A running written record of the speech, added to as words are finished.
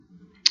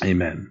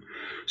Amen.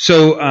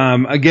 So,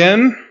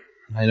 again,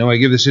 I know I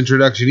give this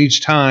introduction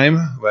each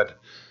time, but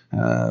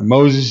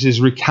Moses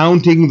is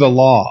recounting the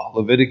law.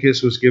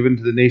 Leviticus was given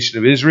to the nation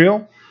of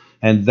Israel,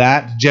 and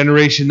that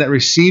generation that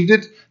received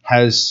it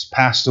has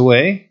passed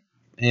away,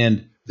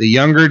 and the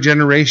younger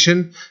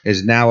generation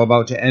is now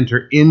about to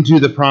enter into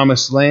the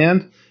promised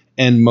land,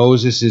 and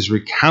Moses is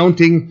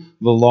recounting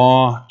the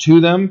law to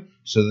them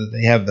so that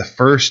they have the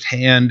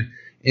first-hand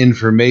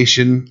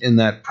information in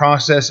that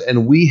process.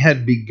 And we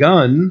had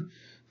begun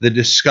the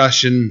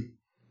discussion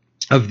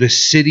of the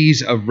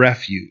cities of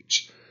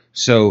refuge.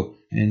 So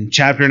in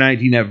chapter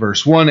 19 at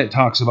verse 1, it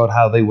talks about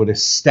how they would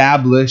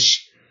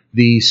establish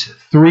these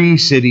 3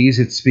 cities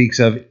it speaks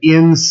of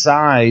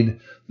inside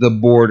the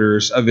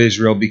borders of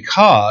Israel,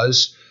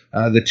 because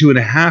the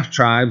 2.5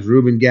 tribes,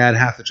 Reuben, Gad,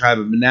 half the tribe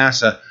of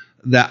Manasseh,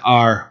 that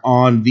are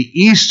on the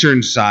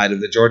eastern side of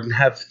the Jordan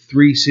have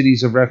 3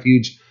 cities of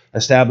refuge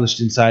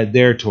established inside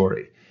their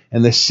territory.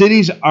 And the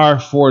cities are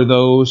for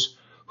those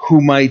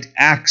who might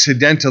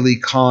accidentally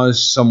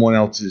cause someone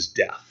else's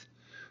death.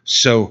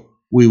 So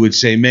we would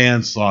say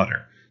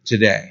manslaughter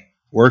today.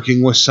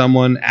 Working with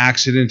someone,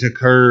 accident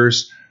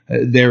occurs,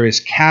 there is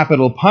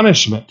capital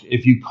punishment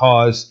if you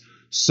cause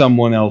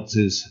someone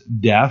else's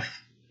death.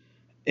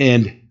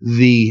 And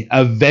the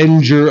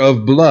avenger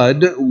of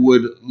blood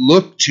would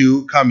look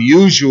to come,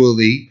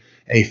 usually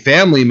a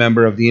family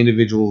member of the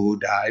individual who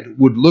died,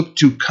 would look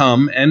to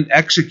come and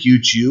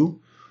execute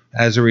you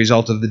as a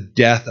result of the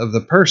death of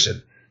the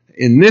person.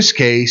 In this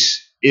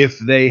case, if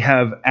they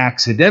have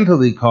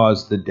accidentally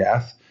caused the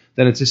death,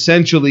 then it's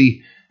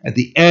essentially, at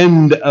the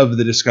end of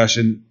the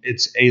discussion,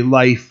 it's a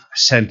life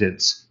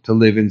sentence to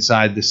live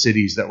inside the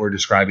cities that we're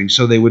describing.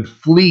 So they would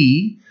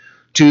flee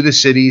to the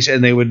cities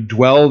and they would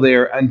dwell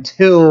there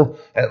until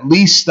at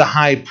least the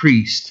high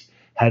priest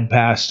had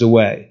passed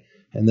away.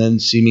 And then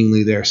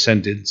seemingly their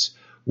sentence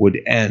would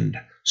end.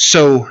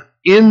 So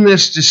in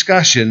this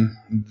discussion,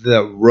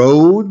 the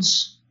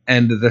roads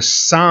and the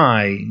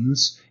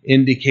signs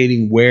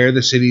indicating where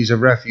the cities of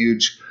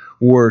refuge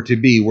were to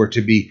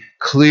be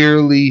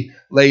clearly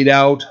laid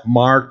out,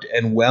 marked,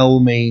 and well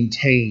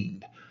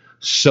maintained,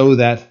 so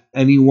that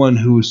anyone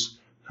who's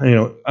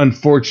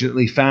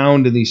unfortunately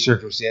found in these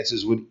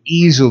circumstances would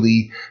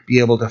easily be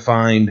able to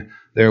find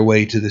their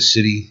way to the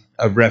city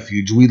of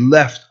refuge. We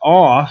left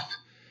off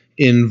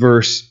in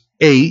verse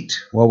 8,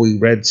 we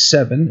read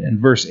 7, and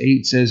verse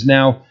 8 says,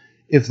 "Now,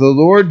 if the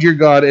Lord your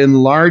God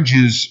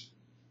enlarges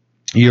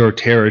your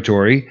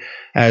territory,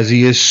 as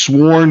he has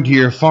sworn to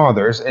your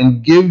fathers,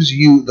 and gives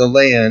you the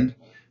land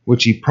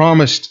which he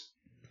promised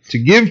to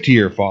give to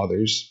your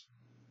fathers,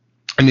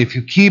 and if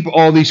you keep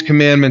all these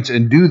commandments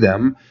and do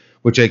them,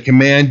 which I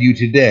command you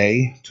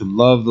today, to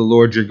love the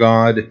Lord your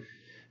God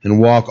and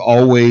walk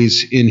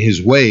always in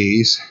his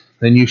ways,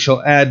 then you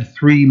shall add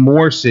 3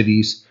 more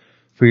cities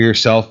for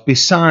yourself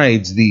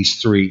besides these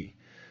 3,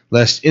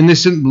 lest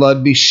innocent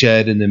blood be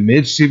shed in the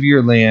midst of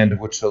your land,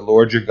 which the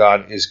Lord your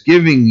God is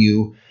giving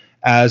you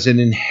as an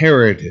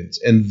inheritance,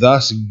 and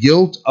thus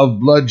guilt of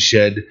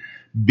bloodshed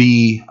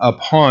be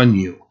upon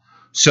you."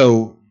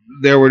 So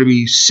there were to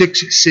be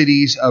 6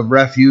 cities of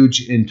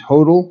refuge in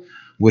total,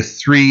 with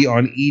 3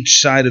 on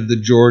each side of the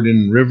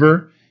Jordan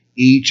River.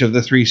 Each of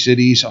the 3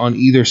 cities on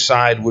either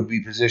side would be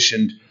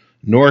positioned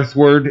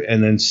northward,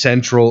 and then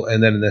central,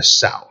 and then in the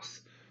south,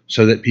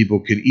 so that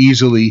people could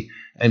easily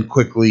and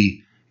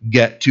quickly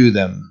get to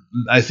them.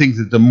 I think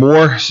that the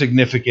more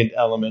significant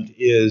element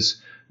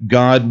is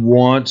God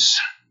wants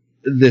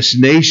this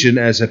nation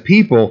as a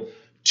people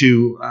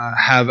to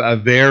have a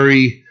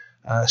very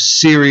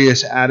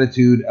serious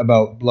attitude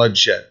about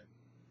bloodshed.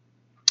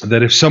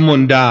 That if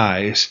someone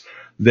dies,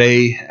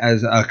 they,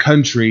 as a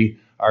country,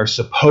 are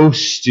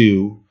supposed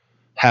to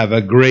have a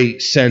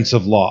great sense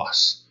of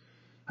loss.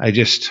 I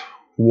just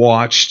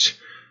watched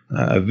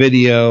a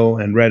video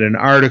and read an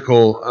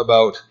article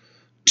about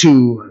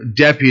 2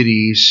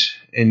 deputies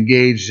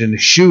engaged in a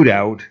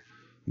shootout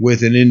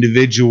with an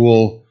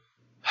individual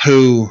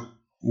who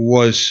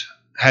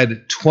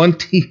had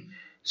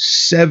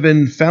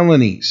 27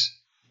 felonies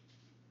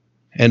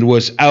and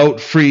was out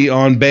free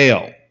on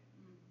bail.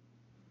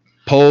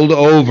 Pulled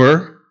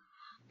over,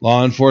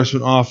 law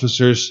enforcement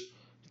officers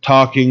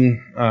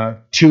talking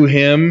to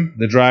him,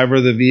 the driver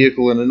of the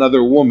vehicle, and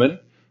another woman,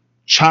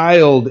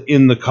 child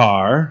in the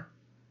car.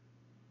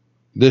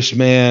 This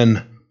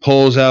man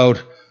pulls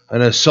out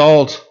an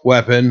assault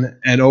weapon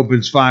and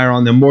opens fire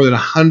on them. More than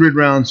 100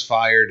 rounds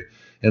fired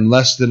in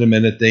less than a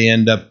minute. They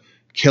end up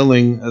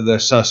killing the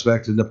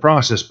suspect in the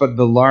process. But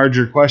the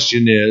larger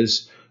question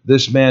is,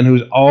 this man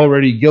who's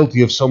already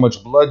guilty of so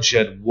much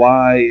bloodshed,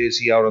 why is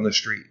he out on the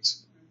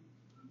streets?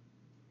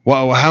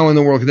 Well, how in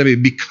the world can that be?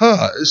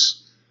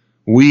 Because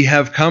we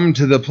have come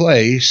to the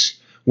place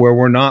where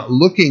we're not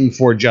looking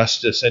for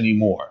justice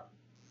anymore.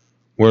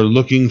 We're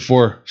looking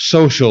for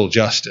social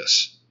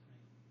justice.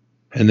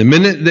 And the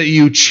minute that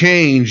you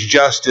change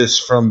justice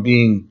from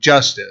being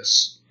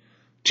justice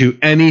to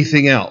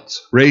anything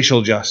else,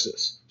 racial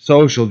justice,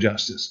 social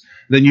justice,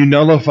 then you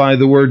nullify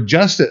the word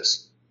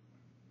justice,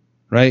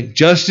 right?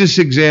 Justice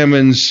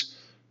examines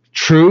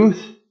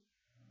truth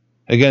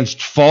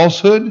against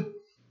falsehood,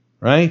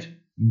 right?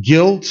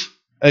 Guilt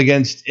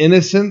against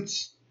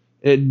innocence.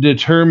 It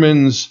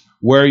determines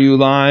where you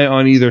lie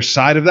on either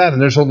side of that,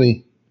 and there's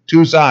only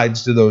two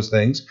sides to those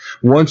things.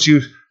 Once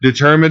you've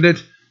determined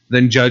it,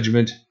 then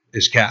judgment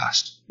is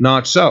cast.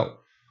 Not so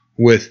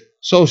with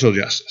social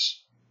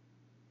justice.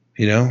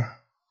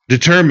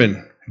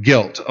 Determine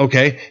guilt.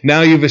 Okay,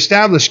 now you've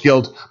established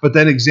guilt, but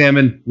then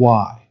examine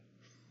why.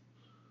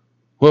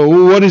 Well,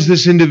 what is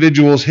this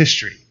individual's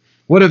history?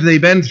 What have they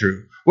been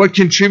through? What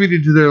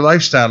contributed to their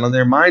lifestyle and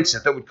their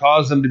mindset that would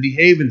cause them to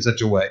behave in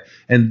such a way?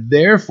 And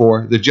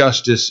therefore, the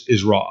justice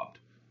is robbed.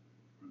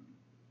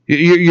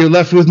 You're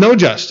left with no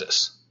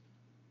justice.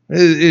 It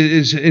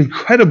is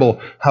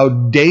incredible how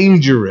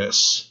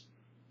dangerous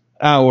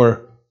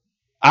our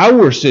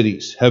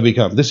cities have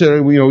become. This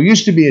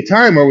used to be a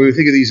time where we would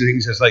think of these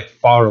things as like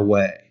far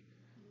away,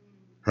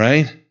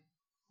 right?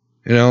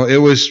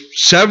 It was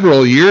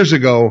several years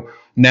ago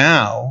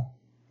now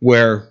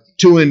where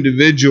two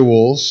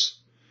individuals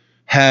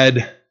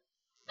had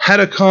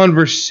a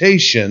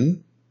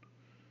conversation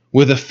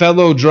with a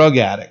fellow drug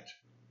addict,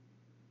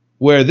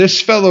 where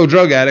this fellow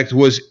drug addict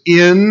was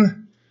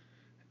in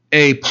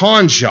a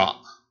pawn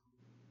shop,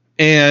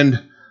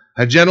 and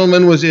a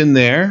gentleman was in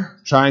there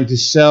trying to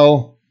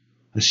sell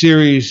a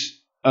series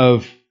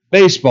of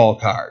baseball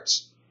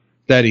cards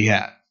that he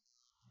had.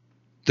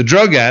 The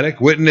drug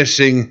addict,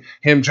 witnessing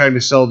him trying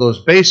to sell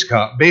those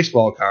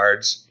baseball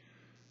cards,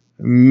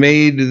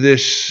 made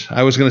this,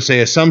 I was going to say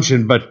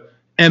assumption, but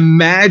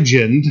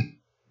imagined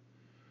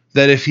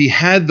that if he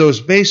had those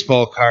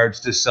baseball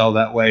cards to sell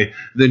that way,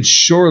 then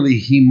surely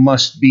he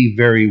must be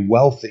very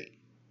wealthy.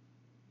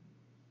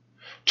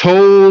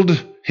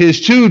 Told his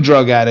two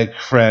drug addict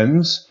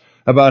friends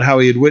about how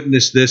he had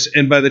witnessed this,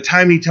 and by the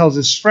time he tells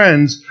his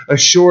friends,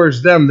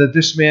 assures them that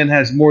this man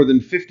has more than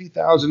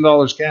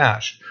 $50,000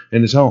 cash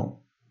in his home.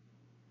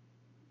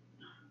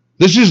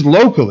 This is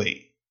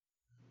locally.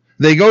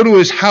 They go to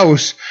his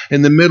house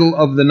in the middle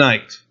of the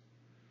night.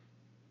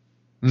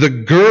 The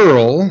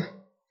girl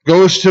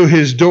goes to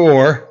his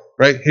door,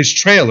 right, his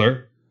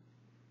trailer,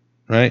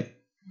 right?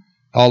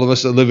 All of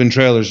us that live in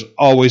trailers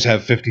always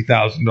have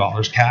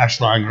 $50,000 cash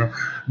lying around,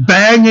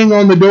 banging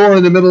on the door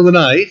in the middle of the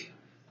night,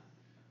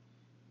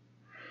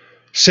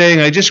 saying,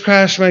 "I just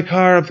crashed my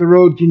car up the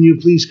road. Can you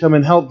please come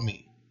and help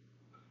me?"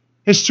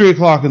 It's 3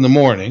 o'clock in the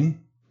morning.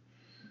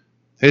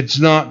 It's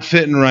not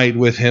fitting right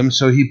with him,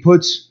 so he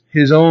puts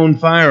his own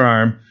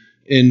firearm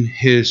in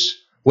his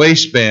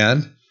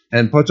waistband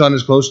and puts on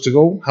his clothes to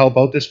go help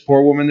out this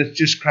poor woman that's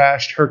just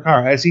crashed her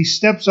car. As he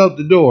steps out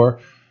the door,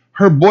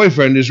 her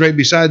boyfriend is right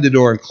beside the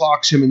door and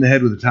clocks him in the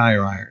head with a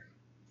tire iron.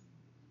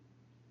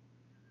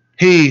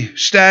 He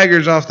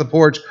staggers off the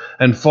porch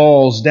and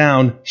falls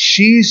down.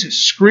 She's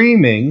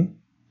screaming,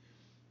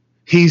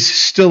 "He's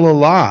still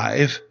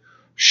alive.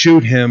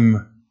 Shoot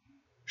him,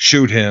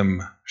 shoot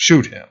him,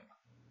 shoot him."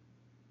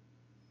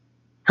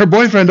 Her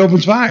boyfriend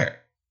opens fire.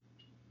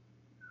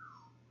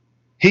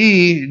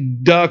 He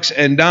ducks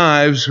and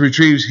dives,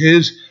 retrieves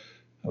his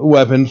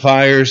weapon,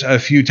 fires a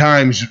few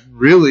times,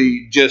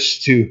 really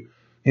just to,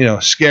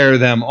 scare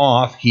them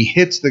off. He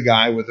hits the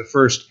guy with the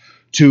first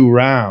 2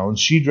 rounds.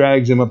 She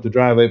drags him up the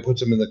driveway,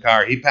 puts him in the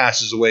car. He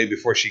passes away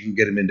before she can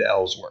get him into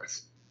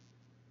Ellsworth.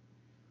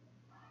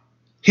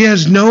 He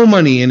has no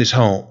money in his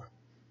home.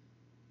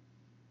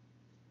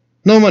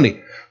 No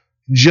money.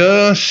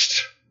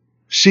 Just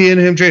seeing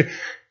him trade.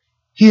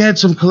 He had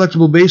some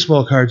collectible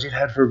baseball cards he'd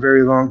had for a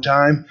very long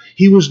time.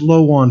 He was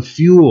low on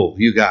fuel,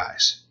 you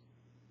guys.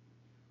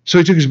 So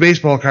he took his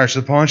baseball cards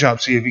to the pawn shop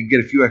to see if he could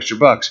get a few extra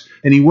bucks.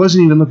 And he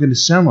wasn't even looking to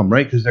sell them,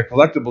 right? Because they're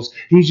collectibles.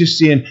 He's just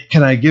saying,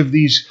 "Can I give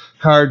these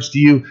cards to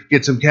you,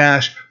 get some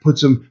cash, put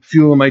some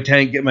fuel in my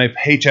tank, get my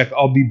paycheck.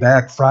 I'll be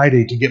back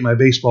Friday to get my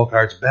baseball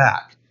cards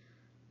back."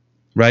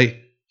 Right?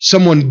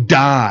 Someone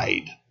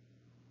died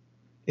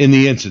in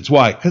the instance.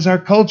 Why? Because our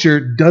culture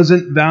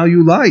doesn't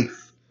value life.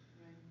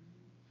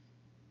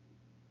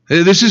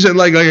 This isn't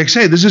like I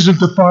say, this isn't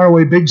the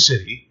faraway big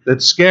city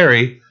that's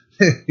scary.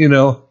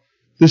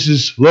 This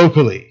is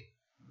locally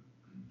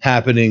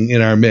happening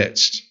in our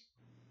midst.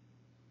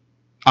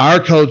 Our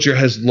culture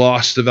has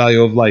lost the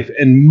value of life.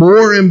 And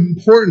more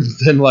important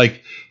than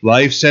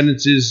life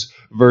sentences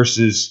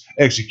versus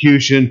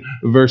execution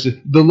versus,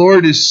 the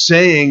Lord is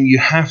saying you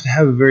have to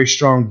have a very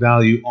strong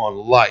value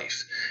on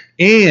life.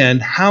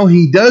 And how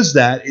he does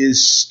that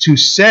is to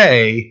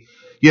say,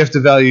 you have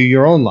to value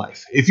your own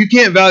life. If you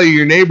can't value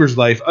your neighbor's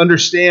life,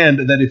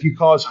 understand that if you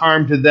cause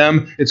harm to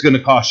them, it's going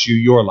to cost you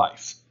your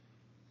life.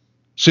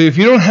 So if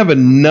you don't have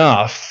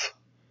enough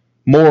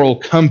moral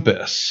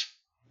compass,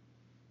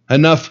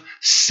 enough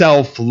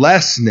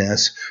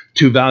selflessness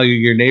to value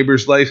your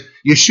neighbor's life,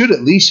 you should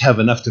at least have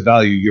enough to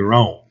value your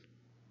own.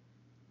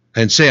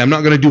 And say, I'm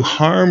not going to do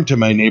harm to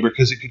my neighbor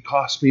because it could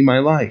cost me my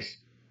life,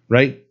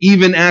 right?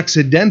 Even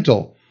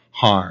accidental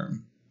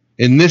harm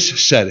in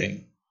this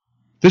setting.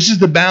 This is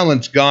the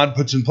balance God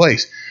puts in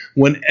place.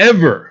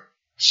 Whenever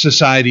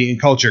society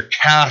and culture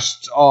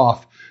casts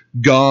off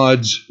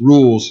God's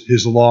rules,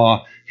 his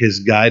law, his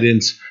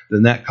guidance,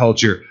 then that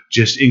culture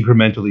just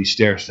incrementally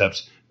stair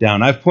steps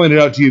down. I've pointed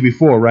out to you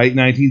before, right?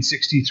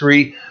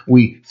 1963,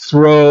 we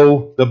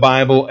throw the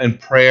Bible and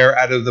prayer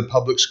out of the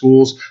public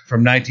schools.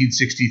 From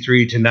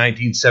 1963 to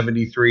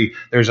 1973,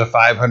 there's a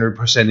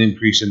 500%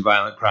 increase in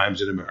violent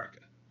crimes in America.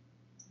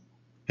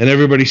 And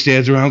everybody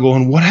stands around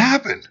going, what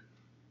happened?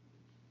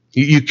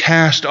 You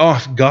cast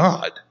off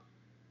God.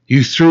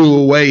 You threw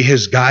away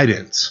his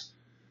guidance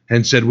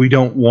and said, we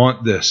don't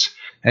want this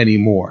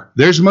anymore.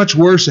 There's much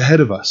worse ahead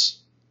of us.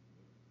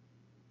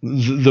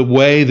 The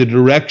way, the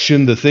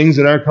direction, the things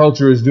that our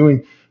culture is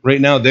doing right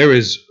now, there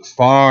is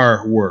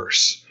far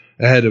worse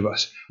ahead of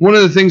us. One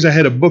of the things, I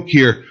had a book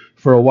here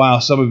for a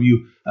while. Some of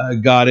you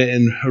got it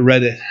and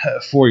read it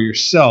for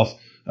yourself.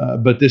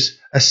 But this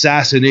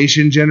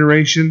assassination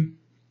generation,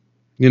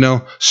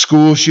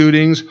 school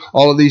shootings,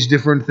 all of these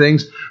different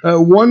things.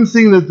 One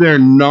thing that they're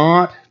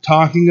not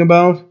talking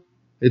about,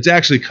 it's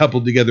actually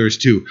coupled together as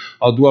two.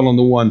 I'll dwell on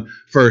the one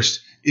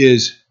first,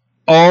 is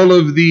all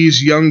of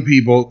these young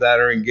people that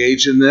are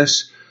engaged in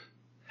this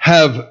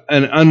have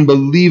an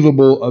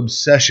unbelievable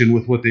obsession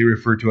with what they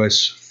refer to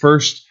as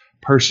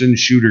first-person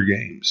shooter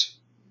games,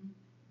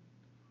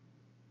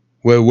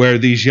 where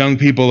these young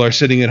people are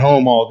sitting at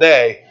home all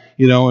day,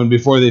 and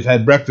before they've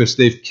had breakfast,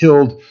 they've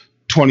killed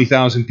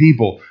 20,000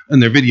 people in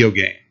their video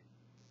game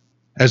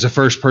as a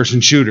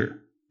first-person shooter.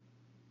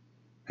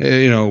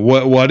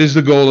 What is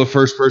the goal of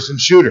first-person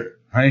shooter,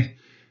 right?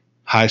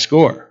 High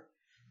score.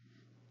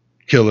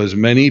 Kill as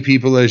many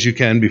people as you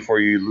can before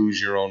you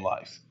lose your own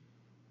life.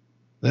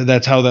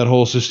 That's how that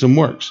whole system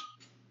works.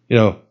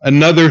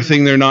 Another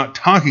thing they're not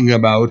talking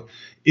about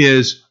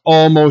is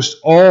almost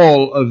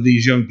all of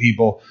these young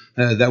people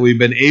that we've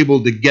been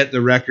able to get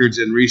the records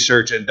and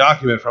research and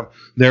document from,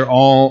 they're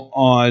all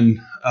on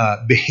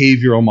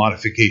behavioral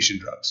modification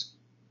drugs,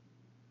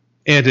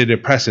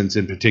 antidepressants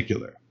in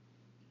particular.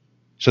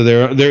 So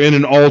they're in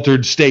an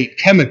altered state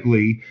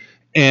chemically,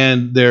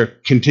 and they're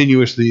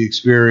continuously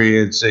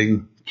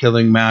experiencing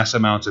killing mass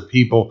amounts of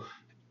people,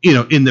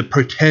 in the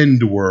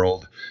pretend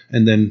world,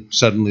 and then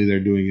suddenly they're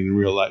doing it in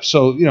real life.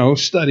 So,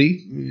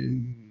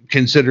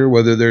 consider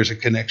whether there's a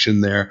connection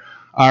there.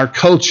 Our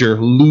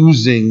culture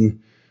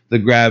losing the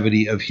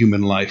gravity of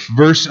human life.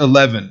 Verse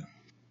 11.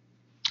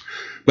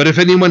 But if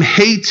anyone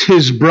hates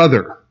his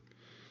brother,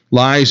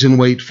 lies in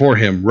wait for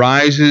him,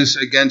 rises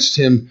against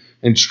him,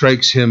 and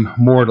strikes him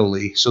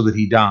mortally, so that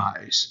he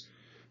dies,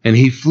 and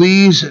he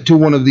flees to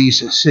one of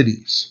these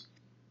cities,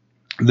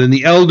 then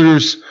the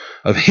elders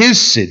of his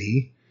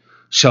city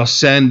shall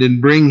send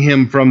and bring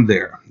him from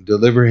there,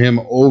 deliver him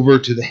over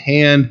to the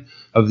hand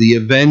of the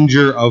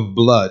avenger of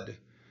blood,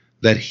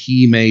 that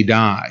he may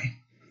die.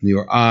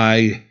 Your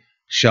eye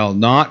shall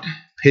not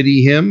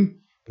pity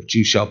him, but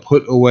you shall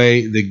put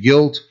away the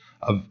guilt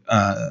of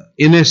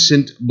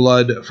innocent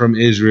blood from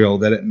Israel,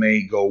 that it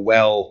may go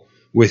well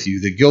with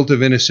you. The guilt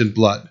of innocent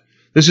blood.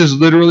 This is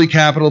literally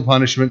capital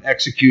punishment,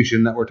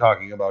 execution that we're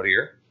talking about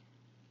here.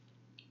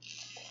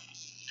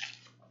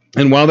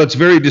 And while that's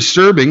very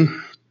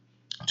disturbing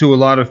to a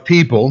lot of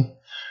people,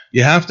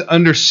 you have to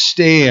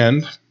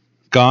understand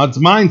God's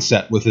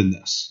mindset within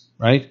this,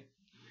 right?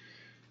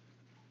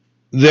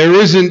 There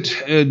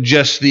isn't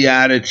just the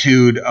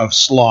attitude of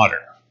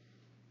slaughter.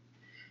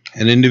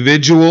 An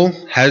individual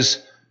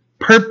has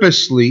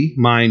purposely,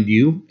 mind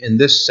you, in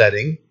this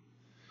setting,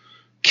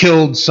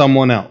 killed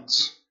someone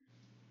else.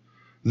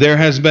 There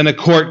has been a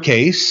court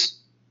case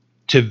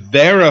to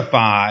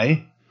verify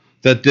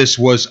that this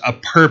was a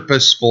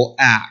purposeful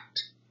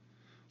act.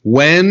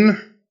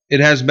 When it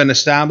has been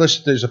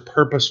established there's a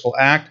purposeful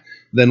act,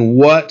 then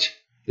what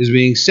is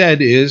being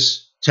said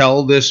is,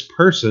 tell this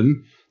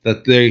person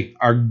that they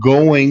are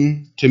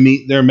going to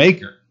meet their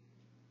maker.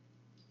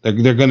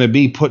 They're going to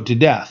be put to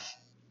death.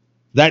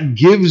 That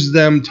gives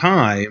them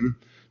time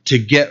to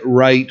get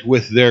right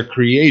with their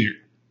Creator.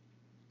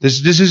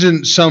 This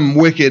isn't some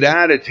wicked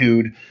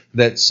attitude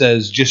that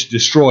says just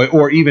destroy,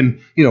 or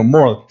even,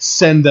 more,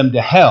 send them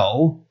to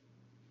hell.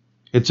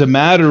 It's a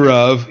matter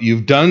of,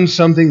 you've done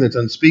something that's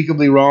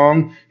unspeakably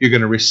wrong. You're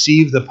going to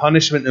receive the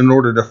punishment in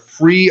order to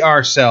free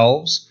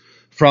ourselves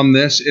from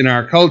this in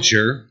our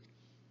culture.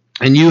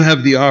 And you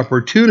have the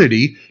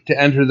opportunity to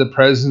enter the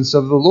presence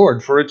of the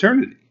Lord for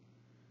eternity.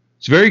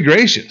 It's very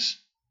gracious.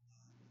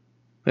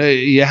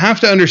 You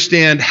have to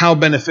understand how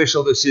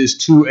beneficial this is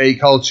to a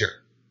culture,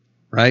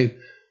 right?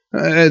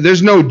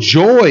 There's no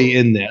joy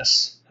in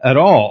this at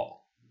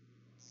all.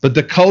 But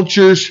the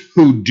cultures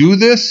who do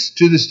this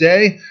to this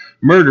day,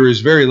 murder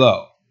is very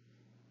low,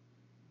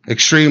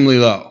 extremely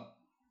low.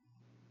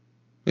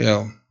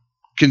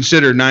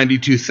 Consider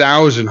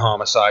 92,000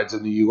 homicides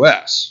in the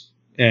U.S.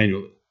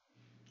 annually.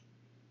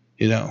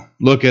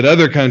 Look at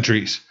other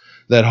countries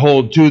that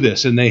hold to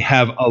this, and they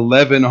have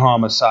 11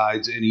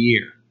 homicides in a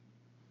year.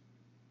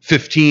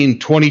 15,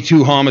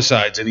 22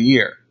 homicides in a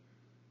year.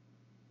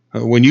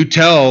 When you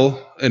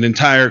tell an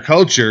entire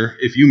culture,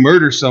 if you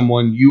murder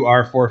someone, you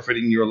are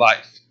forfeiting your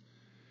life.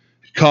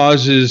 It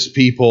causes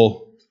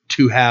people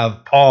to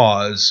have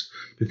pause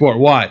before.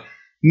 Why?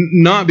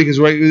 Not because,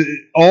 right,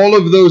 all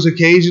of those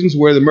occasions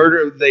where the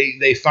murder,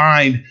 they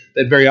find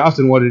that very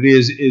often what it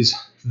is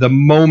the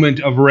moment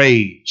of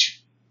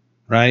rage,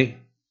 right?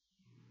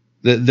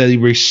 That they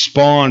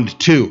respond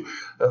to.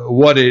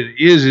 What it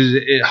is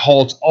it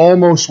halts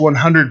almost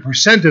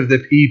 100% of the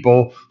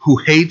people who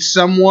hate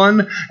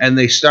someone, and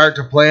they start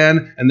to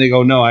plan, and they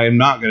go, no, I am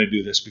not going to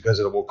do this because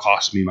it will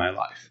cost me my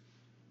life.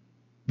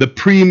 The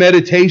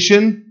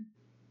premeditation,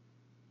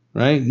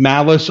 right?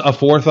 Malice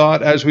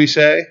aforethought, as we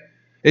say.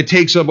 It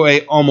takes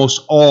away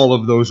almost all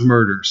of those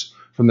murders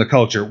from the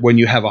culture when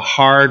you have a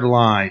hard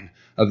line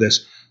of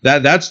this.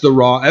 That's the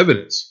raw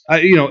evidence.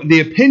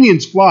 The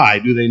opinions fly,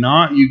 do they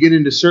not? You get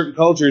into certain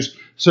cultures,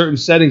 certain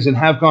settings, and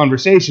have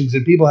conversations,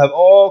 and people have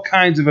all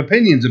kinds of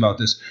opinions about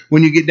this.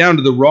 When you get down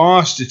to the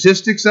raw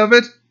statistics of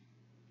it,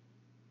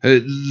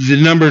 the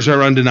numbers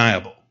are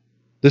undeniable.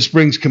 This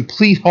brings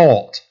complete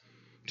halt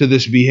to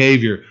this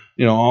behavior,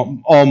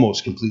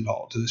 almost complete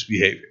halt to this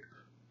behavior.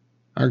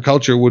 Our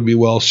culture would be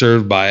well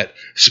served by it.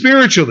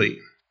 Spiritually,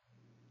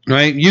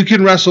 right? You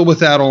can wrestle with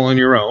that all on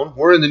your own.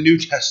 We're in the New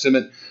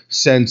Testament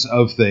sense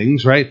of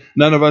things, right?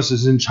 None of us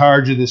is in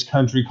charge of this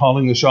country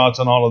calling the shots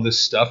on all of this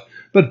stuff.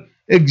 But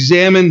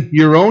examine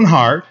your own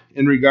heart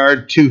in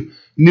regard to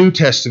New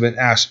Testament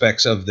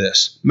aspects of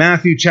this.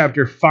 Matthew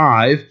chapter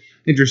 5,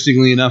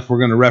 interestingly enough, we're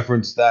going to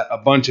reference that a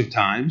bunch of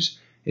times.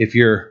 If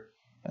you're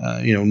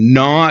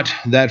not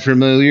that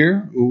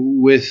familiar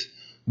with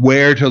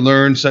where to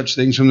learn such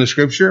things from the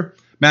Scripture,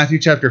 Matthew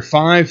chapter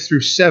 5 through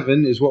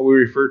 7 is what we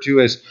refer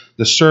to as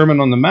the Sermon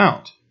on the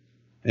Mount.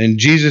 And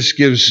Jesus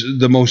gives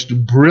the most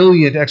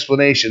brilliant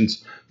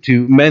explanations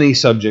to many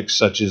subjects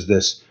such as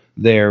this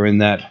there in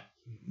that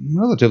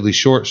relatively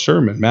short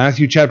sermon.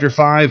 Matthew chapter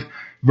 5,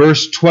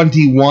 verse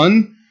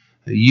 21,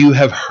 you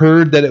have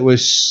heard that it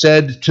was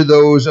said to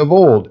those of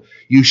old,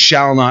 you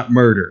shall not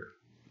murder,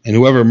 and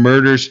whoever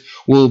murders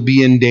will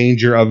be in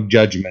danger of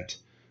judgment.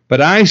 But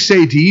I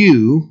say to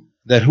you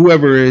that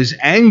whoever is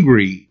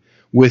angry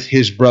with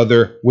his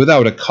brother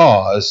without a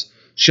cause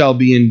shall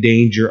be in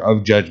danger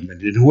of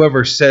judgment. And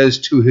whoever says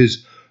to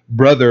his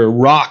brother,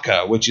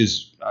 Raka, which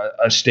is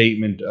a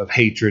statement of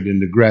hatred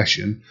and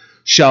aggression,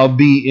 shall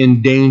be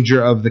in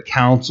danger of the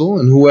council.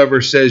 And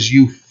whoever says,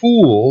 you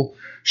fool,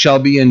 shall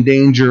be in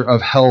danger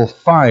of hell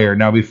fire.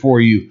 Now,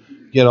 before you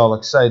get all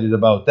excited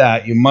about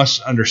that, you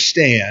must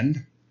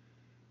understand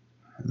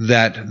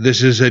that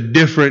this is a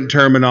different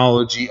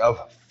terminology of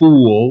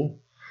fool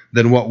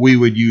than what we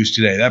would use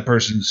today. That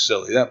person's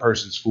silly. That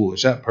person's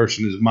foolish. That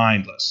person is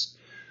mindless.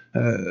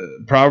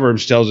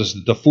 Proverbs tells us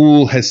that the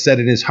fool has said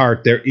in his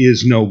heart, there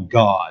is no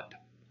God.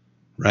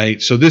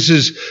 Right? So this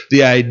is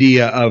the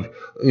idea of,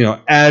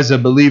 as a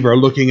believer,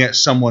 looking at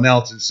someone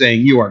else and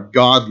saying, you are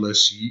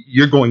godless,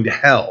 you're going to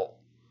hell.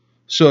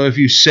 So if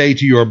you say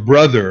to your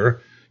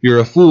brother, you're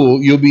a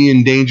fool, you'll be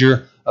in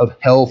danger of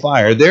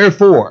hellfire.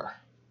 Therefore,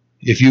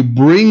 if you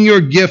bring your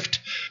gift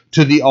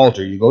to the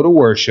altar, you go to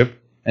worship,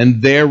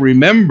 and there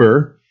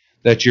remember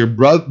that your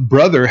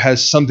brother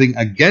has something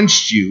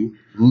against you,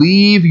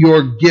 leave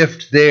your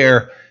gift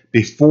there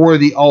before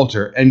the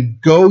altar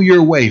and go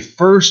your way.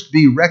 First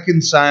be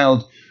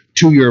reconciled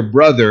to your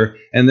brother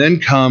and then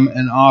come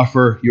and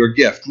offer your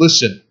gift.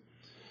 Listen,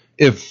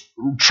 if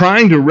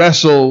trying to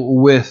wrestle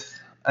with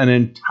an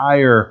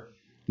entire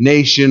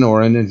nation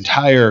or an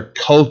entire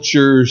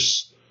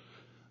culture's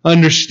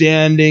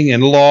understanding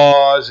and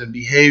laws and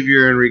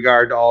behavior in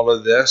regard to all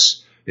of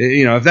this,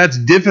 if that's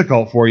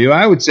difficult for you,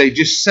 I would say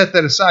just set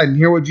that aside and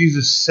hear what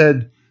Jesus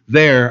said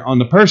there on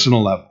the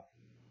personal level.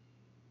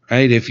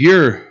 Right? If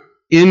you're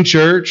in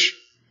church,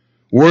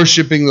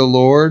 worshiping the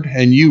Lord,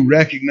 and you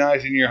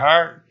recognize in your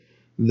heart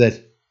that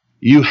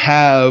you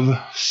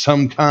have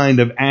some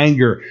kind of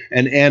anger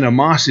and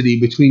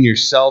animosity between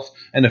yourself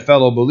and a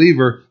fellow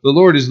believer, the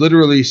Lord is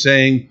literally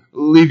saying,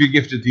 leave your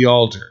gift at the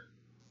altar.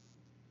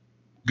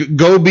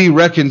 Go be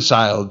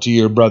reconciled to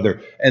your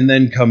brother and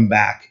then come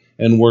back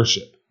and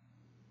worship.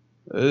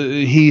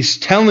 He's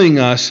telling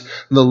us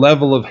the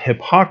level of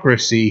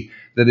hypocrisy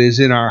that is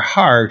in our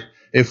heart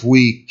if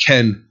we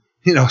can,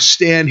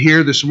 stand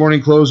here this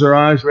morning, close our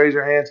eyes, raise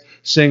our hands,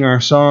 sing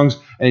our songs,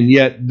 and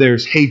yet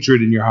there's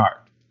hatred in your heart.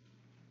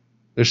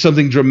 There's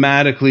something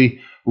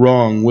dramatically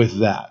wrong with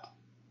that.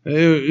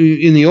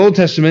 In the Old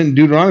Testament, in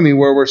Deuteronomy,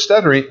 where we're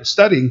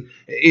studying,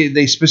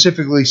 they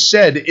specifically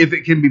said if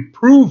it can be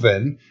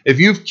proven, if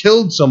you've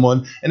killed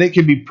someone and it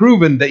can be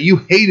proven that you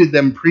hated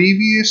them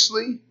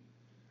previously,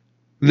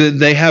 that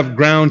they have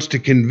grounds to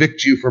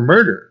convict you for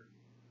murder.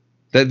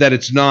 That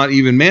it's not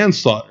even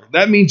manslaughter.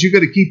 That means you got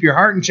to keep your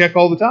heart in check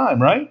all the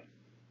time, right?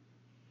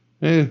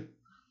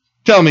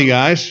 Tell me,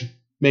 guys,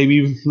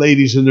 maybe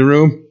ladies in the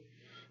room,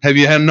 have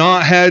you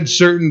not had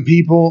certain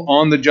people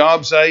on the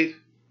job site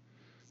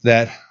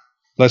that,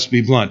 let's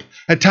be blunt,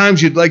 at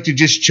times you'd like to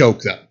just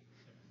choke them?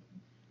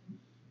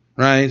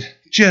 Right?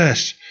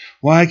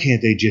 Why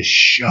can't they just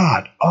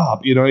shut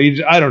up?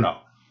 I don't know.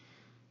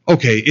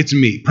 Okay, it's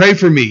me. Pray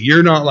for me.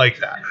 You're not like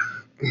that.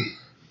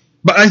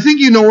 But I think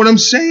you know what I'm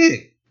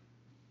saying.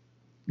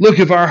 Look,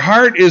 if our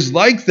heart is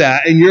like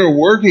that and you're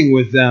working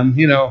with them,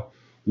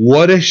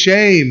 What a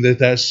shame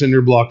that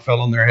cinder block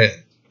fell on their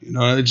head.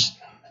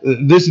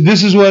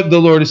 This is what the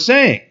Lord is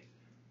saying.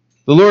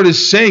 The Lord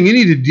is saying you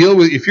need to deal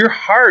with, if your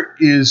heart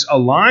is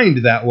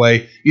aligned that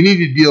way, you need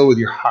to deal with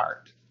your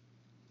heart.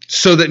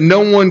 So that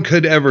no one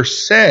could ever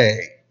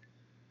say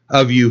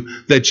of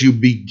you that you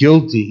be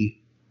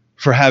guilty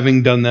for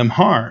having done them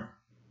harm.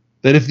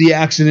 That if the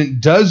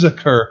accident does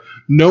occur,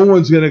 no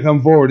one's going to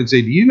come forward and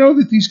say, do you know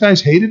that these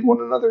guys hated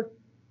one another?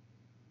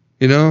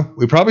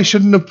 We probably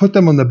shouldn't have put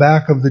them on the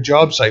back of the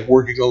job site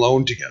working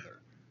alone together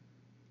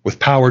with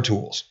power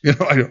tools.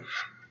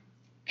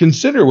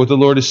 Consider what the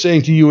Lord is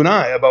saying to you and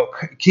I about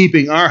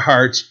keeping our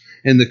hearts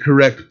in the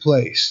correct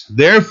place.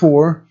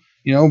 Therefore,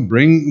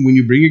 when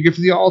you bring your gift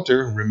to the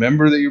altar,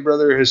 remember that your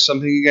brother has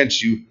something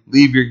against you.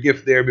 Leave your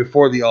gift there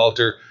before the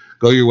altar.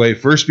 Go your way.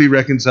 First be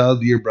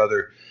reconciled to your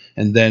brother,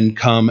 and then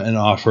come and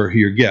offer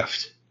your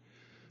gift.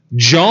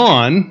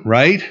 John,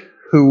 right,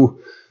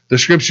 who the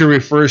scripture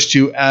refers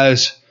to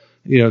as,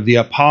 the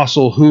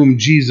apostle whom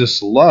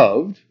Jesus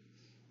loved,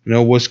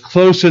 was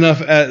close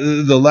enough at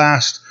the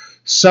Last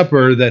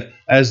Supper that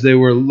as they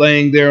were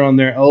laying there on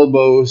their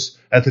elbows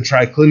at the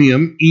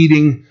triclinium,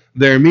 eating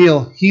their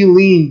meal, he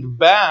leaned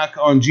back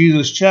on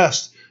Jesus'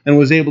 chest and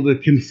was able to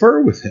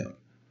confer with him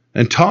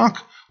and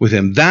talk with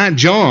him. That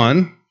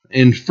John,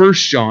 in 1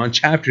 John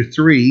chapter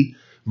 3,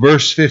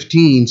 verse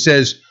 15,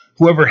 says,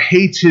 whoever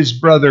hates his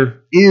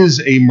brother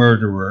is a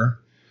murderer,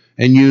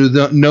 and you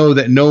know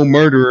that no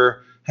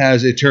murderer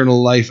has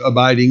eternal life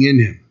abiding in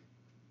him.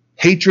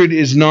 Hatred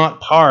is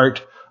not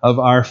part of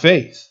our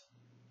faith.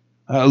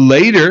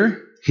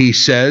 Later, he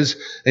says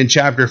in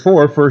chapter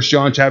 4, 1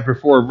 John chapter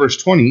 4,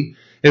 verse 20,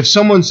 if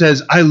someone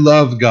says, I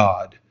love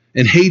God,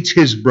 and hates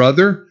his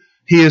brother,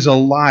 he is a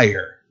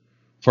liar.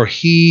 For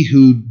he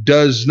who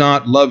does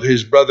not love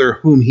his brother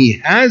whom he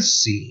has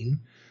seen,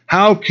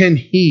 how can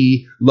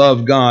he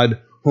love God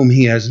whom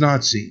he has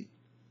not seen?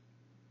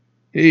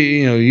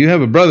 You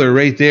have a brother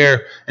right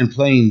there in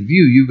plain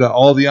view. You've got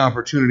all the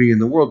opportunity in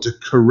the world to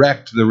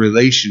correct the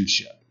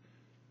relationship.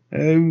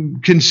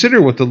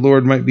 Consider what the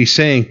Lord might be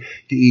saying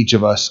to each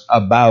of us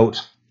about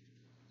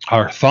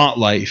our thought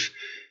life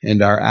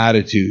and our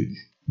attitude.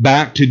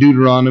 Back to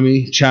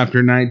Deuteronomy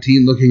chapter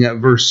 19, looking at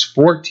verse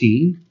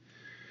 14.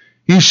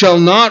 You shall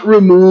not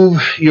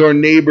remove your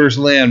neighbor's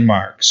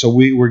landmark. So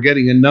we're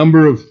getting a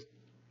number of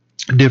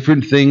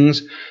different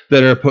things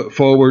that are put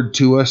forward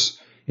to us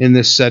in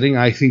this setting.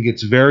 I think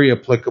it's very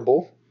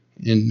applicable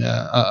in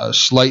a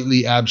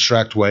slightly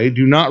abstract way.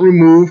 Do not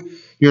remove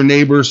your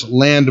neighbor's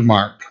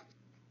landmark,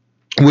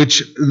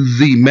 which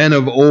the men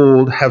of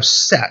old have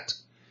set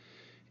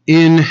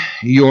in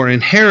your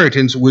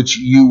inheritance, which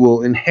you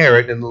will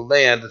inherit in the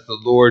land that the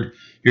Lord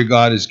your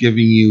God is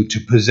giving you to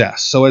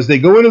possess. So as they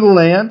go into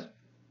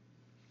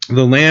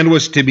the land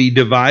was to be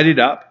divided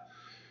up,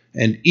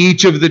 and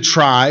each of the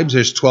tribes,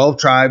 there's 12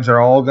 tribes, are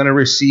all going to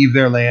receive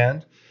their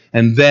land.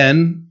 And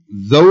then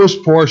those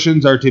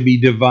portions are to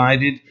be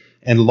divided,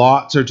 and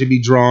lots are to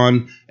be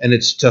drawn, and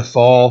it's to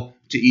fall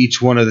to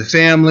each one of the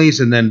families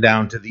and then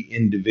down to the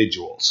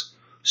individuals.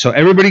 So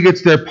everybody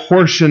gets their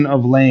portion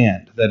of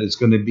land that is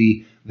going to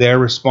be their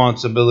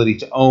responsibility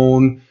to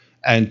own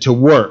and to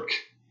work.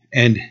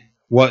 And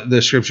what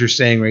the scripture is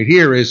saying right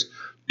here is,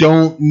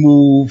 don't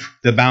move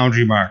the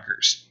boundary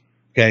markers.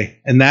 Okay?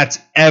 And that's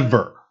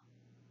ever.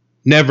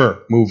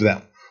 Never move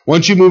them.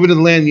 Once you move into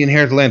the land, you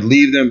inherit the land,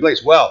 leave them in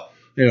place. Well,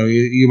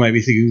 you might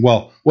be thinking,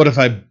 well, what if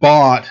I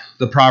bought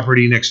the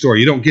property next door?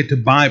 You don't get to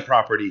buy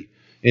property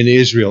in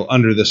Israel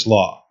under this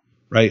law,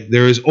 right?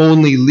 There is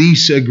only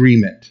lease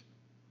agreement.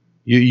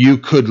 You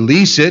could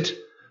lease it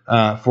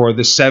for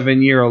the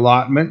 7-year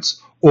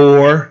allotments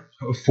or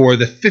for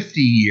the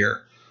 50-year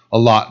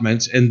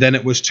allotments, and then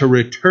it was to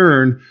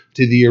return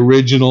to the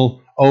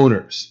original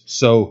owners.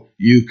 So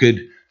you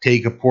could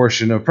take a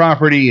portion of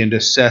property and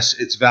assess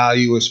its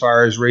value as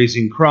far as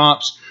raising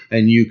crops,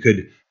 and you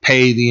could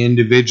pay the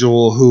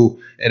individual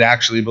who it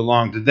actually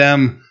belonged to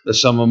them the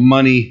sum of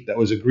money that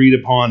was agreed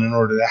upon in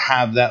order to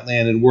have that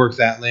land and work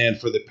that land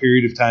for the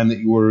period of time that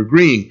you were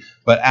agreeing.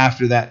 But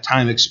after that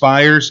time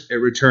expires, it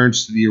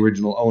returns to the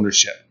original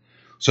ownership.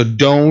 So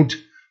don't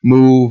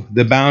move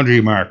the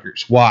boundary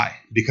markers. Why?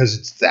 Because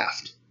it's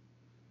theft.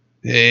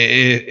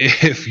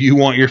 If you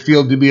want your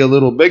field to be a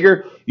little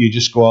bigger, you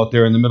just go out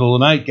there in the middle of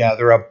the night,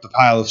 gather up the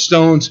pile of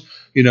stones,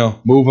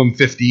 move them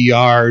 50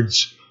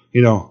 yards,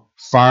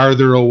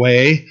 farther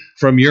away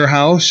from your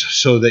house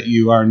so that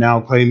you are now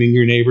claiming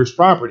your neighbor's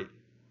property.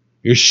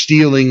 You're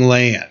stealing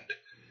land,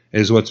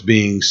 is what's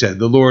being said.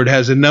 The Lord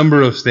has a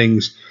number of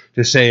things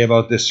to say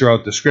about this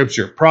throughout the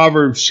scripture.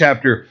 Proverbs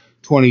chapter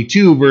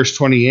 22, verse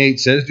 28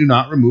 says, do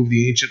not remove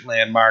the ancient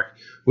landmark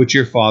which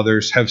your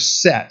fathers have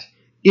set.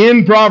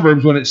 In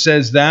Proverbs, when it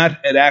says that,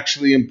 it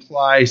actually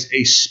implies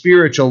a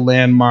spiritual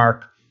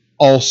landmark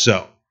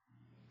also.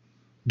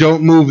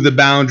 Don't move the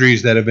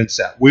boundaries that have been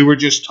set. We were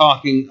just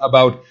talking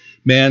about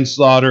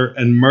manslaughter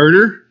and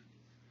murder.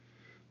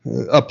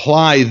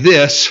 Apply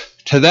this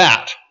to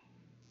that.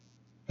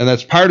 And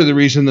that's part of the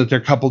reason that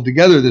they're coupled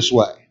together this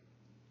way.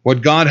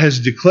 What God has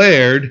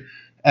declared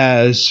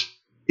as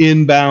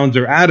in bounds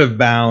or out of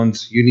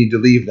bounds, you need to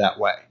leave that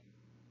way.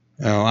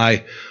 Now,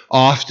 I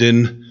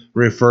often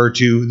refer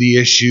to the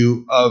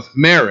issue of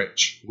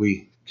marriage.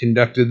 We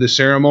conducted the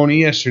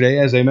ceremony yesterday,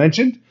 as I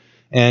mentioned,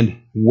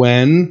 and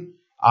when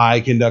I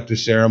conduct a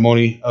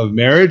ceremony of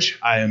marriage,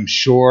 I am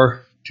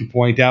sure to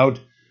point out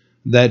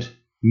that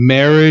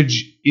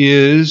marriage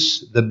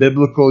is the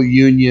biblical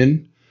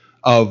union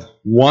of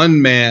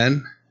one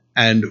man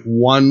and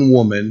one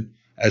woman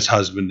as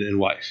husband and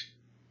wife.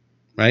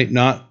 Right?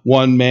 Not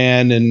one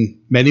man and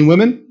many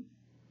women.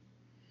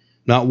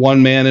 Not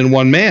one man and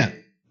one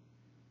man.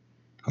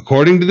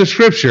 According to the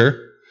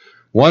scripture,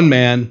 one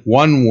man,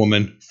 one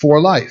woman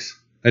for life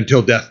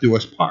until death do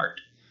us part,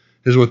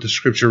 is what the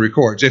scripture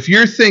records. If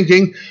you're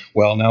thinking,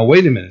 well, now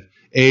wait a minute,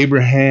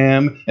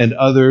 Abraham and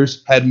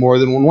others had more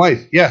than one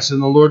wife. Yes,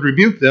 and the Lord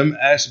rebuked them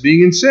as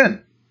being in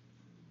sin.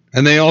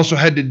 And they also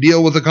had to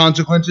deal with the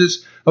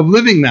consequences of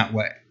living that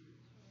way.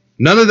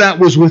 None of that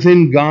was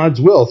within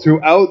God's will.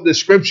 Throughout the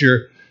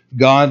scripture,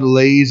 God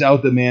lays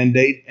out the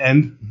mandate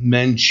and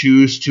men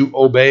choose to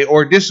obey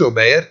or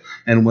disobey it.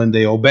 And when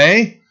they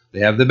obey, they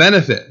have the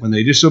benefit. When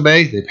they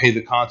disobey, they pay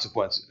the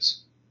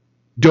consequences.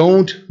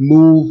 Don't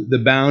move the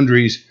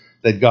boundaries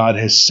that God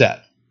has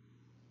set.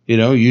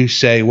 You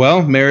say,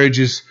 well, marriage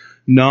is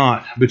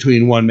not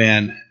between one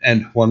man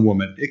and one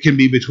woman. It can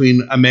be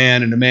between a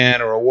man and a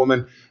man, or a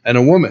woman and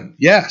a woman.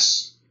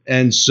 Yes.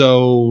 And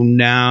so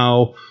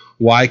now,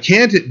 why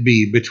can't it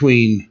be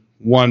between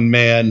one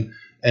man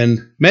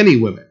and many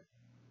women?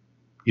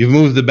 You've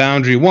moved the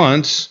boundary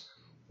once.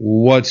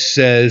 What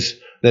says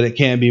that it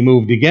can't be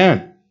moved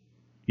again?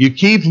 You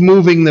keep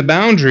moving the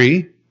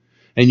boundary,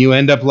 and you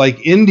end up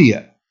like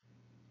India,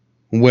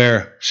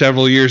 where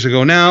several years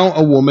ago now,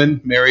 a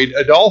woman married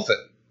a dolphin.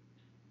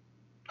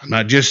 I'm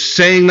not just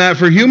saying that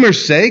for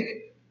humor's sake.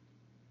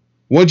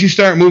 Once you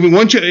start moving,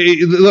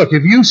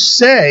 if you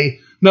say,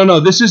 no,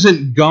 this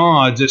isn't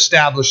God's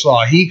established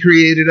law. He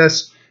created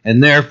us,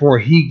 and therefore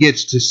he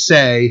gets to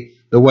say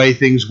the way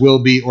things will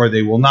be or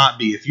they will not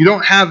be. If you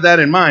don't have that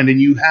in mind,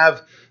 and you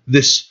have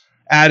this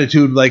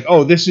attitude like,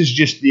 oh, this is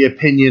just the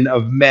opinion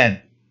of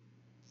men.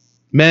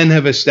 Men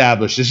have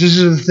established this. This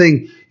is the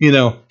thing,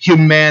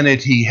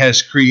 humanity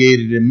has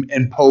created and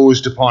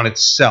imposed upon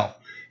itself.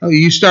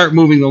 You start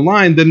moving the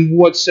line, then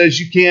what says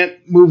you can't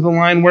move the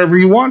line wherever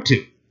you want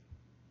to?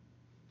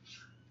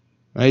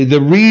 Right?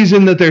 The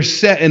reason that they're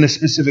set in a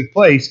specific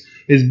place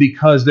is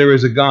because there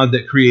is a God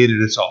that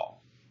created us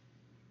all.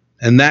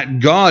 And that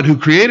God who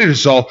created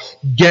us all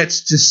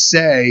gets to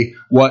say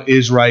what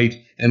is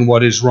right and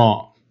what is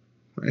wrong.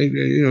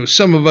 Right?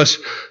 Some of us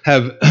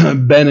have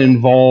been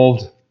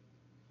involved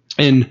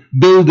in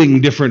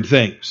building different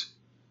things.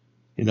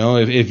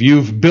 If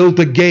you've built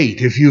a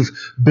gate, if you've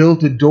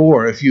built a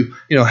door, if you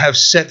have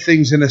set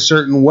things in a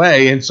certain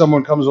way, and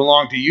someone comes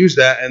along to use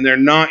that and they're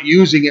not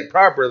using it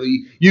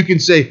properly, you can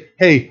say,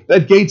 hey,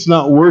 that gate's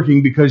not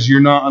working because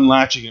you're not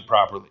unlatching it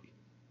properly.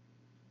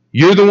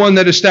 You're the one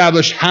that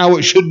established how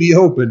it should be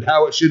opened,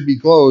 how it should be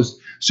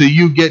closed, so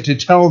you get to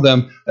tell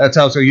them that's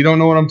how. So you don't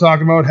know what I'm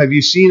talking about? Have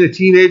you seen a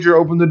teenager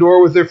open the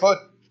door with their foot?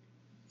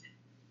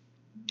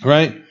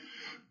 Right?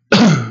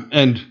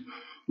 And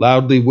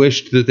loudly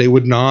wished that they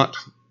would not.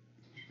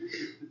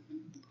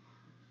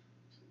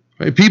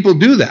 Right? People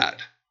do that.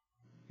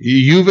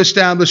 You've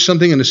established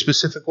something in a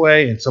specific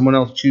way, and someone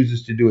else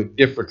chooses to do it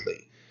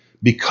differently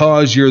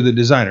because you're the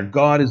designer.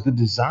 God is the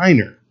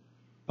designer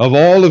of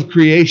all of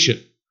creation.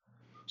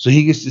 So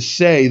he gets to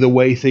say the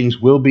way things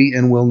will be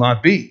and will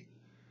not be.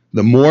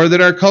 The more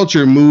that our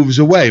culture moves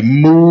away,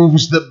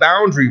 moves the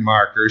boundary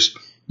markers,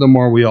 the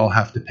more we all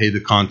have to pay the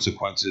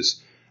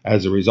consequences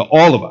as a result.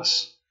 All of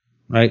us.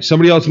 Right?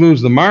 Somebody else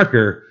moves the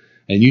marker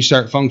and you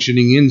start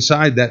functioning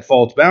inside that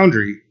false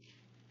boundary,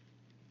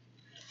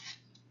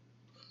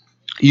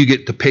 you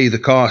get to pay the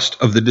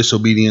cost of the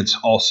disobedience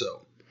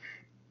also.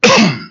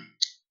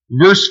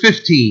 Verse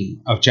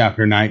 15 of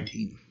chapter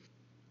 19.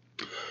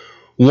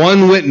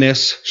 One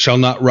witness shall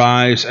not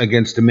rise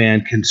against a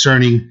man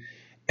concerning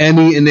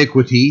any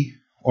iniquity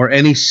or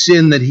any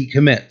sin that he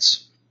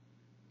commits.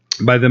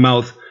 By the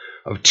mouth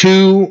of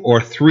 2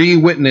 or 3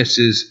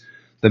 witnesses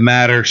the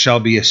matter shall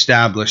be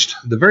established.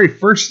 The very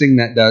first thing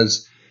that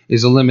does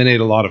is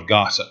eliminate a lot of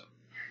gossip.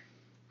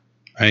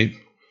 Right?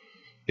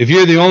 If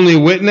you're the only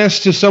witness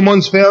to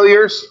someone's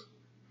failures,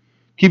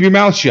 keep your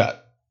mouth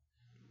shut.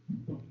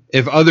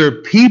 If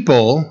other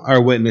people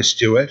are witness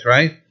to it,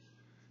 right?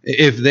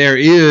 If there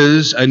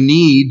is a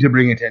need to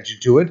bring attention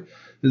to it,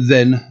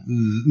 then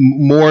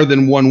more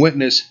than one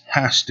witness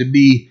has to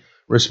be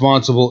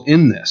responsible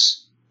in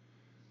this.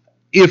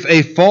 If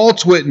a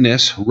false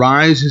witness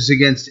rises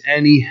against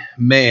any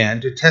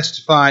man to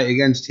testify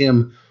against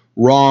him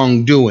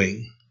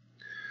wrongdoing,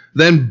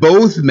 then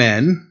both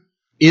men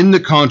in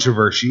the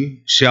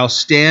controversy shall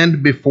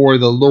stand before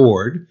the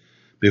Lord,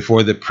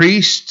 before the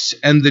priests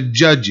and the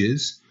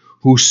judges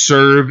who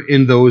serve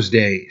in those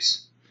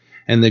days.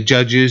 And the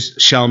judges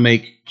shall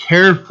make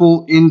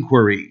careful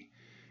inquiry.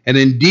 And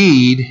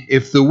indeed,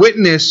 if the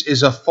witness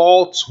is a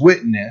false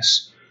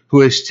witness who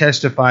has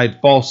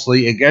testified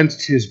falsely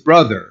against his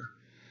brother,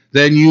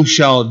 then you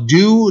shall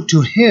do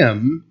to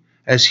him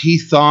as he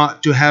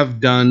thought to have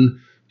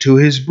done to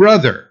his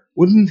brother.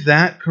 Wouldn't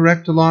that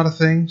correct a lot of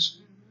things?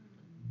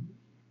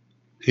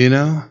 You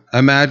know,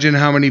 imagine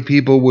how many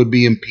people would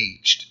be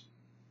impeached.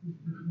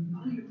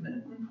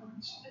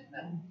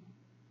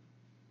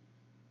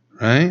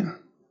 Right?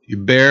 You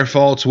bear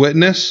false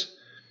witness.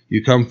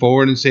 You come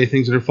forward and say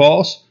things that are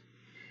false.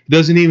 It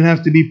doesn't even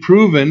have to be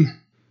proven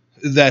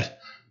that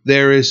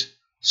there is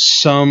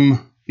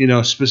some,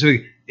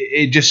 specific.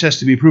 It just has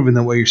to be proven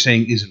that what you're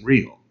saying isn't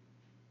real.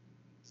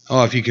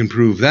 Oh, if you can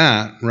prove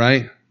that,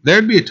 right?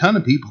 There'd be a ton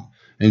of people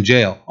in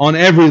jail on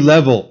every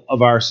level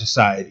of our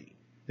society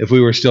if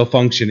we were still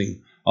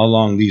functioning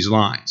along these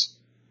lines.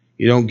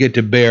 You don't get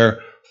to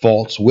bear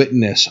false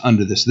witness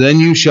under this. Then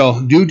you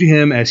shall do to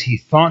him as he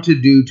thought to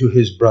do to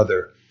his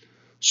brother.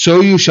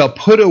 So you shall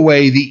put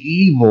away the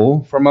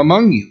evil from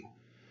among you,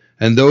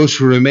 and those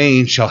who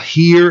remain shall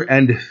hear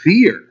and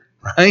fear,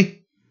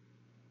 right?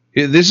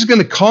 This is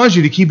going to cause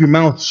you to keep your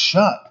mouth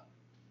shut.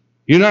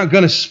 You're not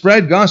going to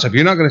spread gossip.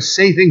 You're not going to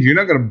say things. You're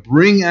not going to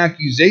bring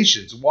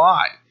accusations.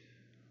 Why?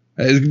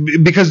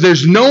 Because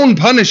there's known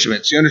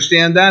punishments. You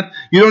understand that?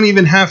 You don't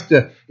even have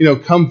to,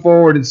 come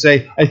forward and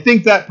say, I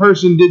think that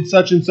person did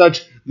such and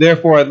such,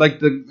 therefore I'd like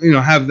to,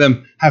 have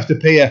them have to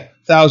pay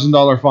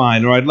 $1,000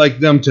 fine, or I'd like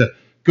them to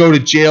go to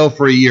jail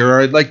for a year,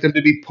 or I'd like them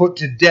to be put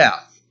to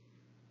death.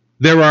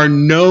 There are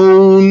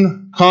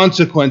known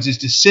consequences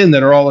to sin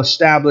that are all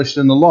established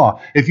in the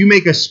law. If you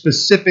make a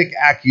specific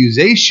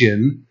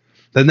accusation,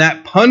 then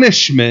that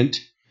punishment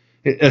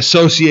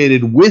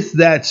associated with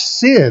that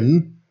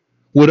sin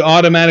would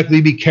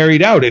automatically be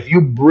carried out. If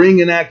you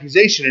bring an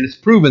accusation and it's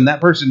proven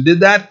that person did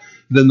that,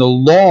 then the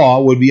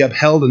law would be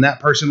upheld and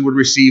that person would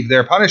receive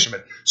their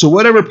punishment. So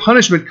whatever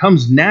punishment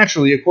comes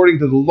naturally according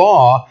to the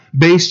law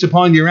based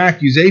upon your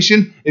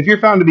accusation, if you're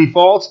found to be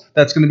false,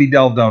 that's going to be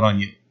delved out on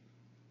you.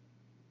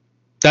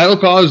 That'll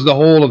cause the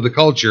whole of the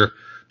culture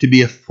to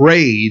be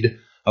afraid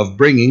of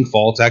bringing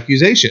false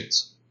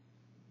accusations.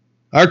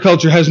 Our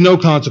culture has no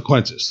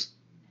consequences.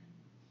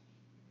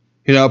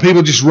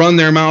 People just run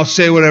their mouth,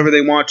 say whatever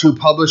they want to,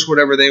 publish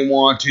whatever they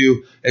want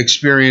to,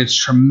 experience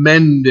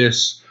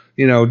tremendous,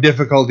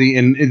 difficulty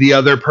in the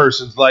other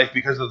person's life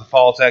because of the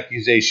false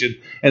accusation,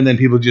 and then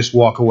people just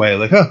walk away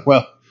like,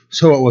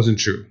 so it wasn't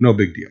true. No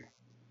big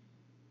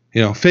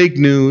deal. Fake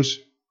news.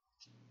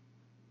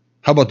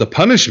 How about the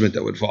punishment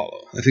that would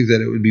follow? I think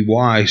that it would be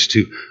wise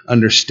to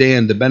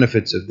understand the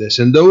benefits of this.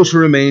 And those who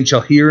remain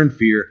shall hear and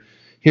fear.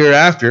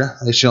 Hereafter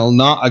they shall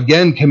not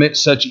again commit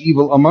such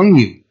evil among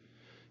you.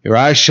 Your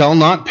eyes shall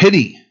not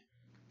pity.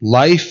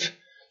 Life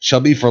shall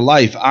be for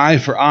life, eye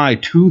for eye,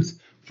 tooth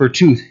for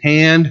tooth,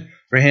 hand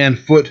for hand,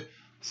 foot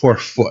for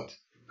foot.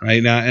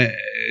 Right now,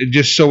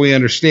 just so we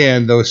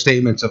understand those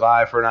statements of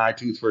eye for an eye,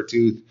 tooth for a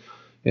tooth,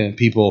 and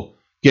people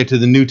get to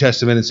the New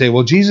Testament and say,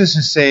 well, Jesus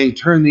is saying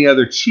turn the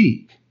other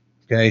cheek.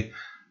 Okay,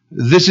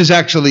 this is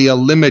actually a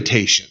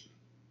limitation.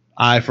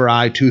 Eye for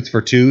eye, tooth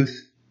for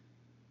tooth.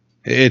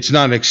 It's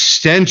not an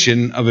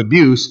extension of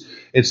abuse.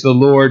 It's the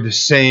Lord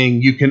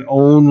saying you can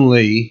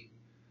only,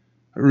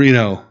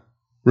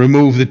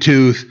 remove the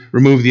tooth,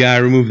 remove the eye,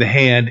 remove the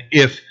hand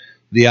if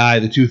the eye,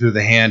 the tooth, or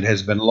the hand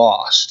has been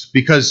lost.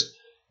 Because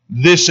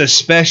this,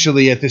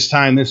 especially at this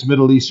time, this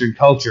Middle Eastern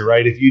culture,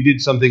 right? If you did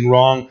something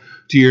wrong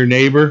to your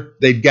neighbor,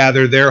 they'd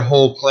gather their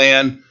whole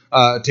clan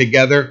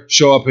together,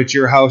 show up at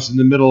your house in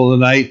the middle of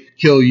the night,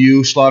 kill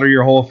you, slaughter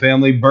your whole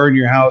family, burn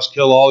your house,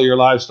 kill all your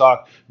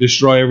livestock,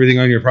 destroy everything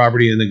on your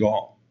property, and then go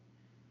home.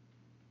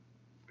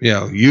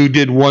 You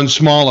did one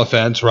small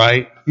offense,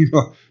 right?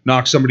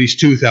 Knock somebody's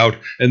tooth out,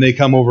 and they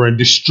come over and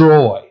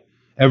destroy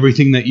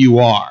everything that you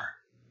are.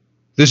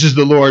 This is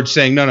the Lord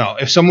saying, no.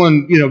 If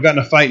someone, got in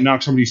a fight and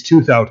knocked somebody's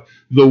tooth out,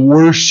 the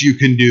worst you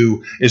can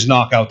do is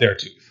knock out their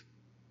tooth.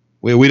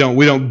 We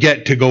don't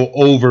get to go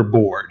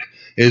overboard,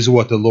 is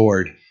what the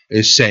Lord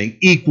is saying.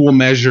 Equal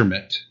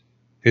measurement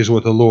is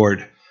what the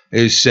Lord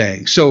is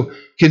saying. So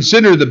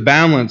consider the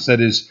balance that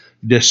is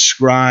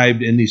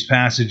described in these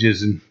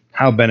passages and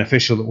how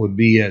beneficial it would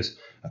be as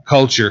a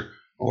culture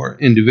or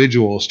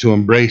individuals to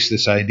embrace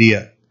this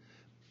idea.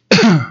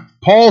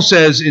 Paul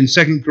says in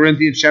 2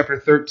 Corinthians chapter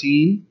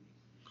 13,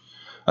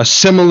 a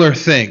similar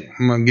thing.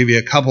 I'm going to give you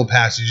a couple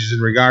passages in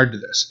regard to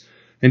this.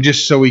 And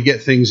just so we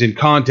get things in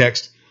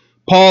context,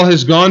 Paul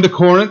has gone to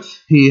Corinth.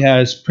 He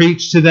has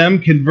preached to them,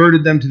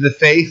 converted them to the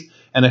faith,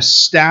 and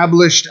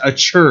established a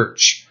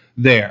church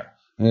there.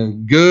 A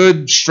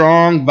good,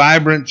 strong,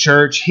 vibrant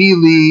church. He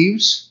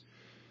leaves.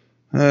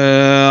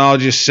 I'll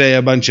just say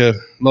a bunch of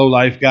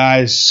low-life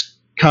guys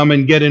come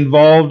and get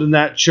involved in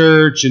that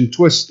church and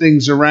twist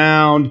things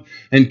around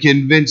and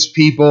convince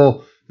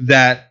people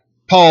that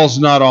Paul's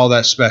not all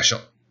that special,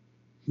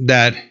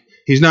 that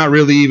he's not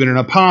really even an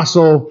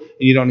apostle, and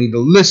you don't need to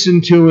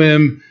listen to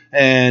him,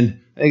 and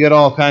they got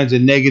all kinds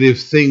of negative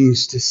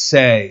things to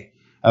say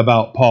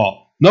about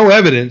Paul. No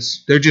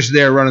evidence. They're just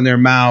there running their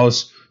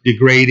mouths,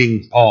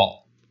 degrading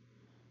Paul.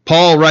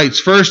 Paul writes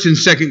first in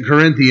 2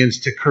 Corinthians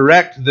to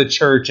correct the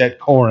church at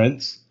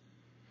Corinth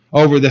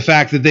over the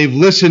fact that they've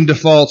listened to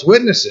false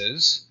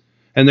witnesses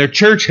And their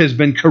church has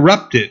been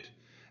corrupted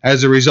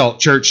as a result.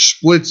 Church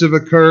splits have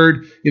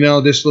occurred.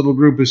 This little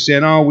group is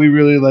saying, oh, we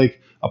really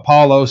like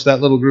Apollos.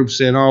 That little group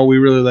saying, oh, we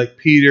really like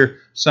Peter.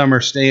 Some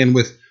are staying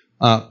with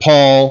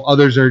Paul.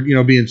 Others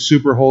are, being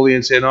super holy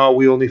and saying, oh,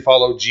 we only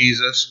follow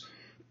Jesus.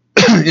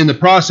 In the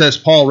process,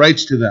 Paul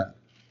writes to them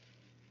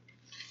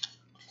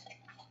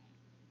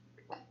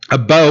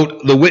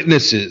about the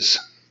witnesses.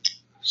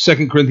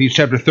 2 Corinthians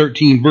chapter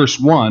 13, verse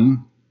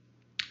 1.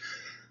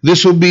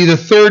 This will be the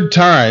third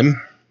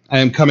time I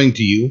am coming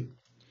to you.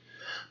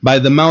 By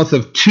the mouth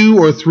of 2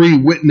 or 3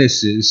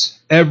 witnesses,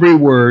 every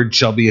word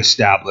shall be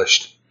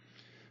established.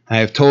 I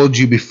have told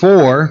you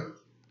before,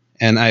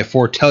 and I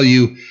foretell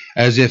you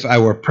as if I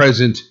were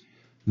present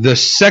the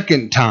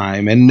second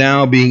time, and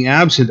now being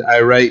absent,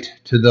 I write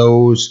to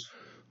those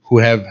who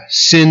have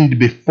sinned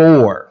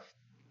before,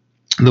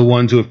 the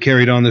ones who have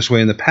carried on this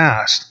way in the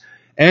past,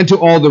 and to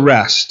all the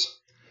rest,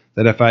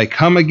 that if I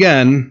come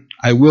again,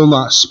 I will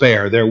not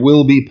spare. There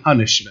will be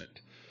punishment,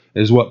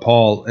 is what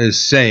Paul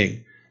is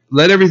saying.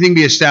 Let everything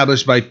be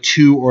established by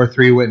 2 or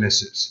 3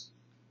 witnesses.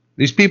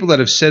 These people that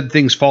have said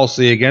things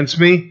falsely against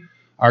me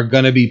are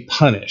going to be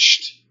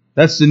punished.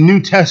 That's the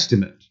New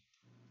Testament.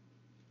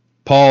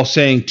 Paul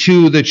saying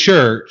to the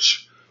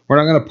church, we're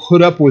not going to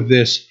put up with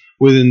this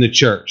within the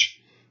church.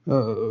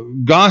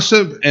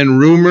 Gossip and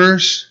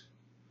rumors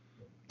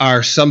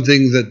are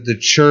something that the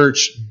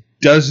church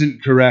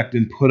doesn't correct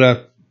and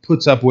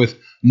puts up with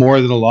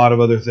more than a lot of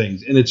other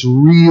things. And it's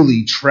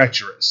really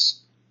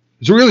treacherous.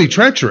 It's really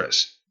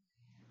treacherous.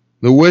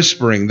 The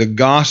whispering, the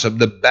gossip,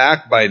 the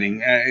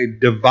backbiting, it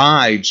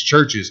divides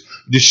churches,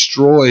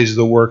 destroys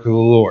the work of the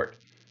Lord.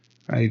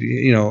 Right?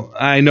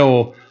 I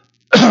know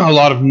a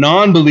lot of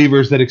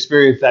non-believers that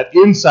experience that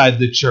inside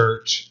the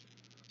church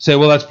say,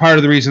 well, that's part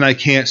of the reason I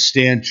can't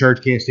stand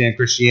church, can't stand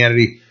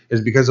Christianity,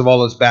 is because of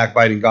all this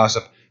backbiting,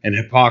 gossip, and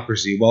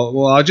hypocrisy.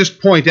 Well, I'll just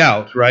point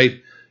out,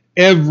 right,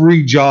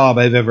 every job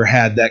I've ever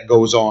had that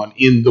goes on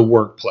in the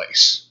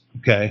workplace,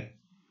 okay?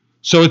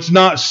 So it's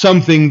not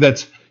something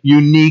that's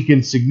unique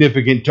and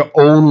significant to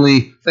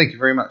only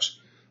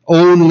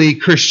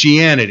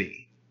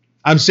Christianity.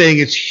 I'm saying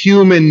it's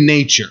human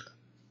nature.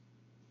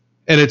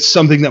 And it's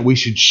something that we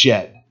should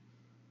shed.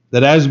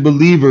 That as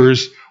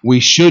believers,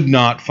 we should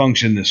not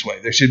function this way.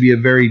 There should be a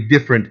very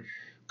different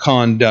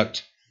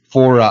conduct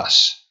for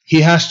us.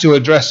 He has to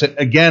address it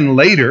again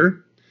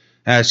later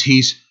as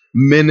he's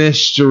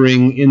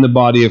ministering in the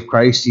body of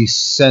Christ. He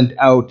sent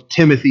out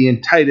Timothy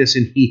and Titus,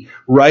 and he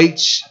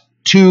writes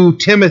to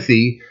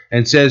Timothy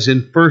and says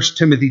in 1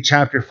 Timothy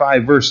chapter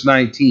 5, verse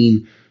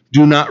 19,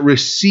 do not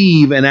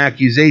receive an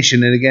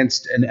accusation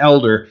against an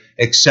elder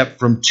except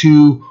from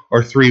 2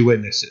 or 3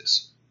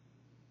 witnesses.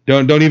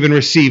 Don't even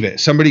receive it.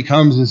 Somebody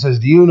comes and says,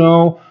 do you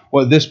know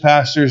what this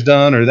pastor's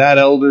done or that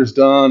elder's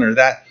done or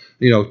that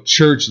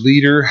church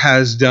leader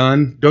has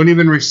done? Don't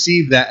even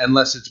receive that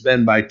unless it's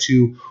been by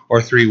 2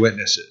 or 3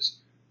 witnesses.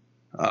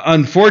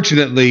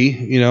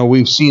 Unfortunately,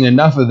 we've seen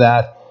enough of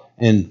that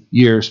in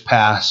years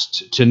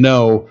past to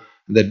know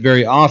that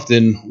very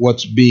often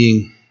what's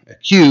being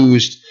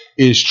accused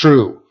is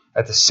true.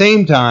 At the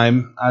same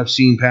time, I've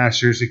seen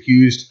pastors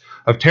accused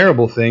of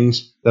terrible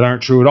things that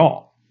aren't true at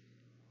all.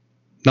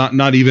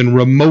 Not even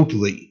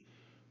remotely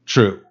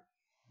true.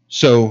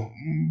 So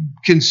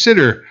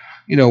consider,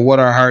 what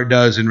our heart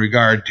does in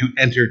regard to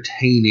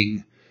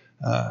entertaining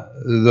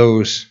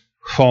those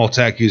false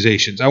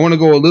accusations. I want to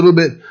go a little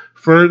bit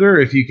further.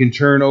 If you can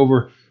turn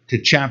over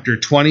to chapter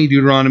 20,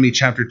 Deuteronomy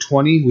chapter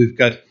 20. We've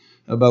got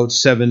about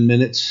 7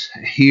 minutes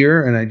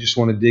here, and I just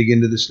want to dig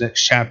into this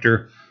next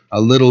chapter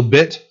a little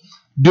bit.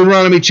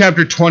 Deuteronomy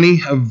chapter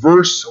 20,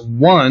 verse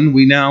 1,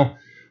 we now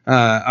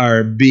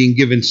are being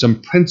given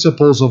some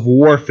principles of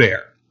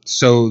warfare.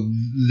 So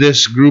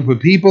this group of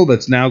people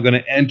that's now going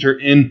to enter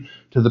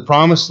into the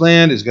promised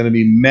land is going to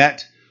be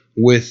met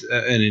with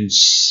an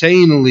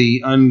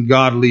insanely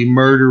ungodly,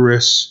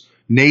 murderous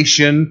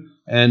nation,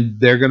 and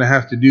they're going to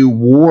have to do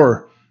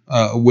war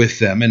with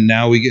them. And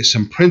now we get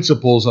some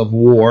principles of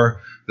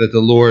war that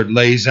the Lord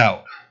lays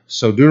out.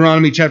 So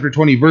Deuteronomy chapter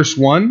 20, verse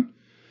 1,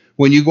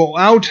 when you go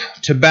out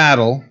to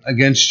battle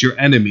against your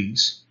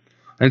enemies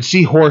and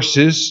see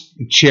horses,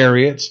 and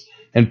chariots,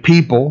 and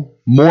people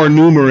more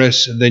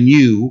numerous than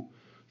you,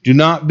 do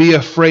not be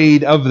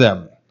afraid of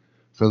them,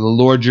 for the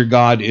Lord your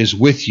God is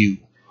with you,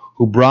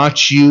 who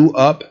brought you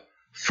up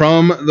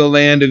from the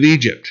land of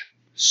Egypt.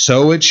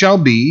 So it shall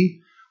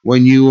be,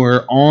 when you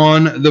are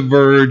on the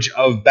verge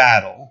of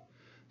battle,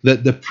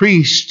 that the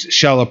priest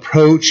shall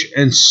approach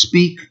and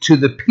speak to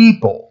the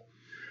people,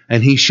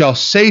 and he shall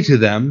say to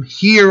them,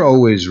 Hear,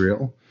 O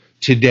Israel,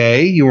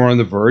 today you are on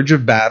the verge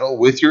of battle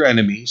with your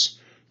enemies.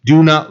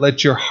 Do not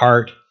let your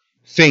heart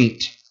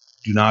faint.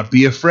 Do not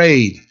be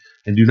afraid,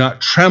 and do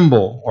not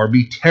tremble or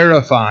be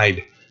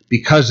terrified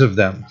because of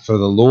them. For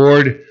the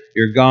Lord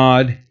your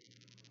God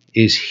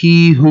is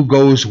he who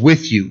goes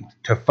with you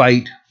to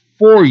fight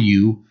for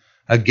you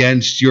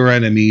against your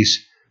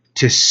enemies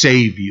to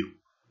save you.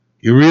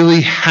 You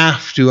really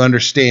have to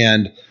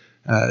understand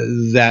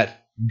that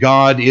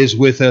God is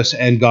with us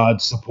and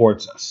God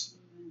supports us.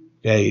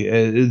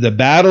 Okay, the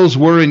battles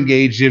we're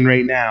engaged in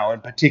right now,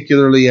 and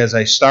particularly as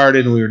I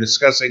started and we were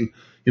discussing,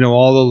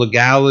 all the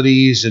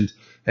legalities and,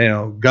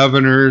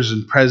 governors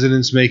and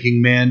presidents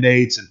making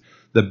mandates and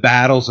the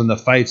battles and the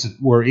fights that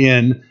we're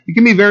in, it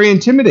can be very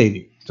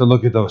intimidating to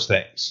look at those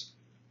things.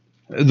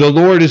 The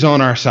Lord is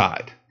on our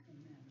side,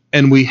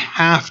 and we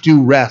have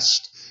to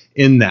rest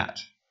in that.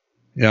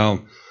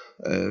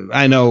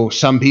 I know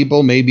some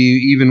people, maybe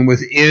even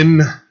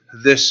within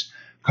this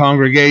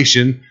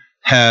congregation,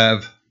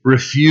 have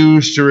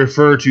refused to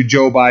refer to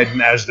Joe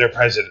Biden as their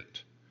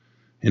president.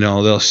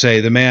 They'll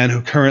say the man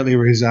who currently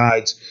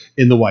resides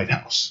in the White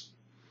House.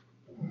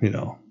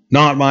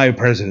 Not my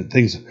president,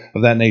 things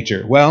of that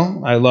nature.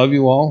 Well, I love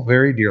you all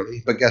very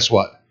dearly, but guess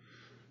what?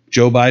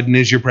 Joe Biden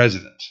is your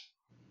president.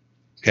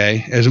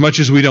 Okay? As much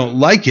as we don't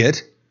like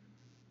it,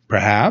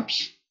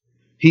 perhaps,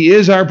 he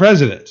is our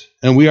president,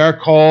 and we are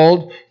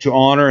called to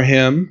honor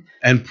him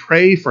and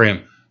pray for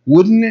him.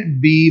 Wouldn't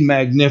it be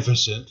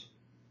magnificent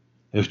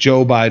if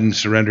Joe Biden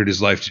surrendered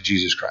his life to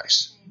Jesus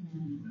Christ?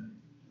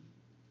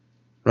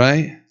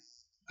 Right?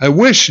 I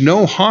wish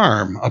no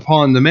harm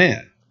upon the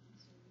man.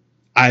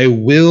 I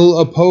will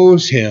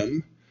oppose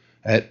him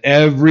at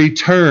every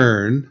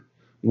turn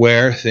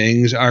where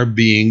things are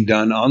being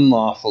done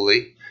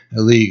unlawfully,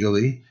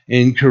 illegally,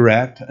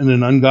 incorrect, in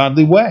an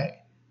ungodly way.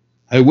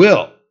 I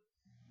will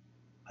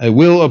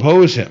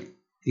oppose him,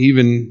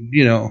 even,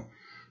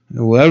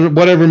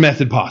 whatever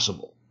method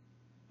possible.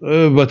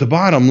 But the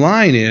bottom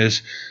line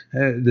is,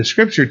 the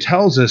Scripture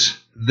tells us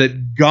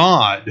that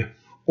God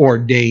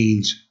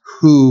ordains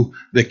who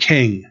the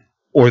king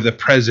or the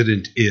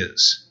president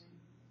is.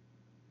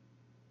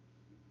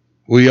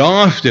 We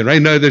often,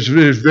 right now, there's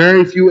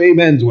very few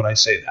amens when I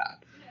say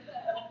that.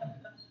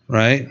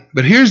 Right?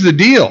 But here's the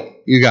deal,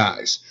 you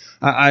guys.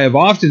 I have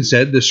often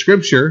said the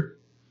Scripture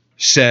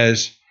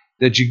says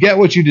that you get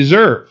what you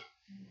deserve.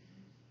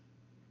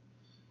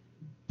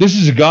 This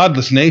is a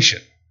godless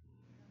nation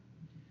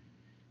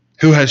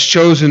who has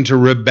chosen to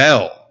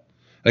rebel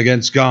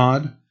against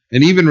God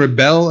and even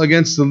rebel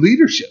against the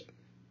leadership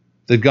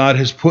that God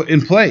has put in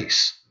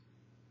place.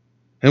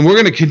 And we're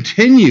going to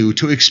continue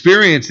to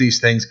experience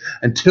these things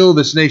until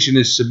this nation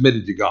is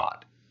submitted to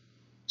God,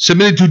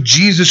 submitted to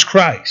Jesus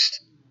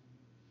Christ.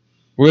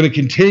 We're going to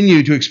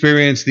continue to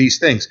experience these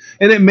things.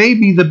 And it may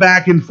be the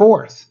back and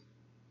forth,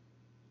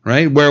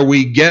 right? Where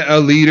we get a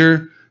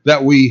leader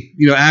that we,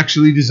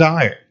 actually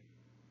desire.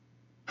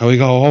 And we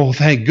go, oh,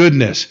 thank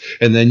goodness.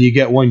 And then you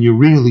get one you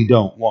really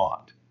don't want.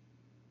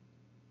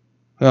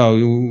 Oh,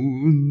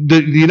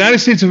 the United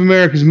States of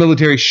America's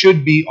military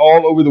should be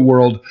all over the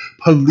world,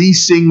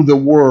 policing the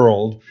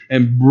world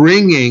and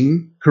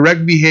bringing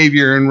correct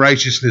behavior and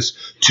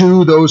righteousness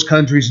to those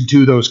countries and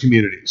to those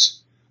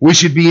communities. We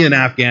should be in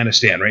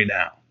Afghanistan right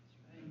now,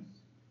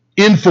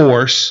 in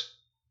force,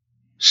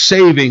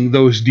 saving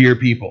those dear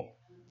people.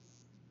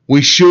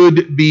 We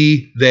should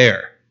be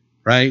there,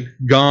 right?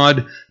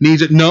 God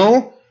needs it.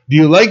 No? Do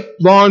you like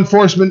law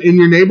enforcement in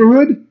your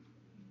neighborhood?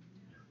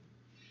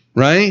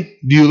 Right?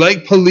 Do you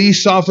like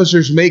police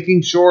officers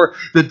making sure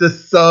that the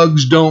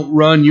thugs don't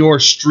run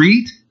your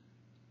street?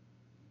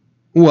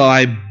 Well,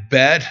 I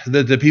bet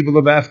that the people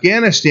of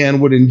Afghanistan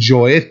would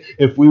enjoy it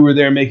if we were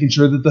there making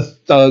sure that the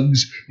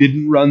thugs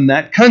didn't run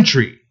that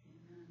country.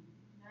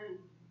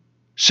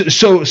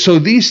 So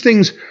these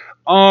things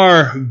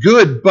are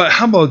good, but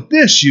how about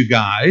this, you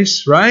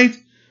guys, right?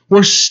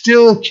 We're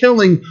still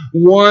killing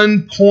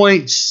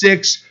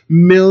 1.6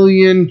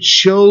 million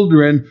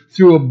children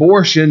through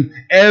abortion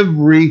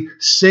every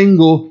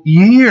single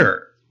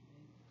year.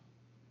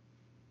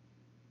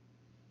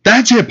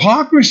 That's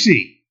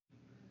hypocrisy.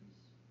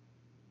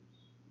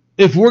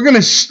 If we're going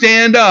to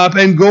stand up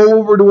and go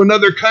over to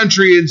another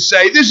country and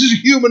say, this is a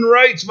human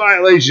rights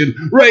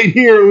violation right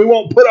here, and we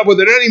won't put up with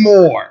it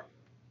anymore,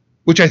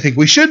 which I think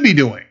we should be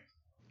doing.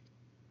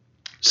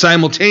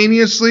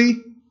 Simultaneously,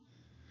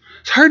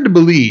 it's hard to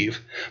believe,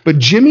 but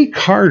Jimmy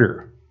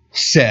Carter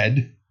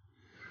said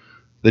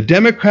the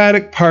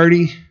Democratic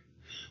Party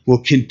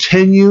will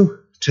continue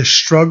to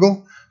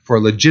struggle for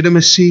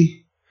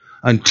legitimacy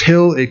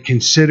until it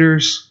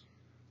considers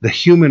the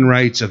human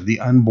rights of the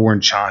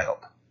unborn child.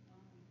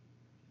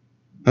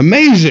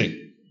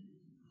 Amazing.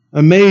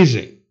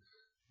 Amazing.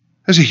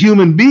 As a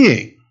human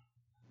being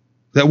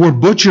that we're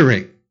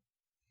butchering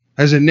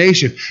as a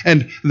nation.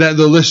 And that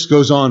the list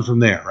goes on from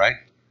there, right?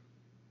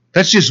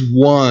 That's just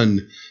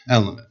one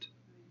element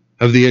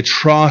of the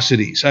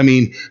atrocities. I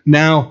mean,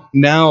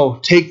 now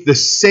take the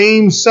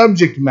same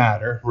subject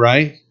matter,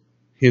 right?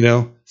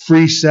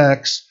 Free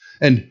sex,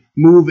 and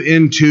move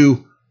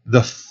into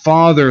the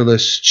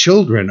fatherless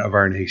children of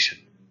our nation.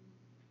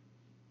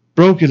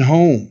 Broken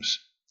homes.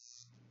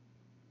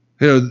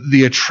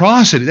 The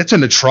atrocity, that's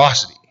an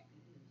atrocity.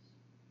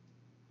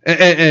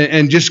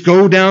 And just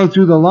go down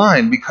through the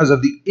line because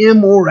of the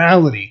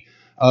immorality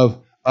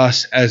of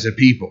us as a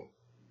people.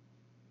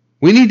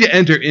 We need to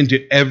enter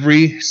into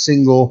every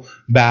single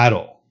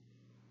battle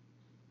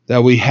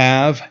that we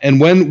have.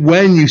 And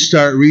when you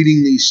start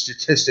reading these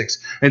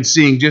statistics and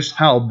seeing just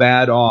how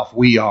bad off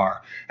we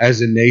are as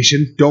a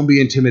nation, don't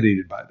be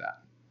intimidated by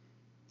that.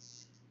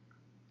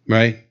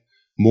 Right?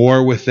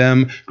 More with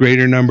them,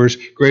 greater numbers,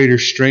 greater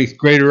strength,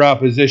 greater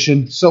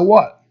opposition. So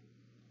what?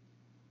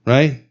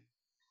 Right?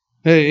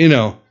 Hey,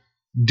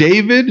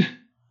 David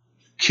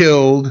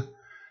killed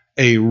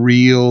a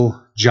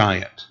real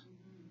giant.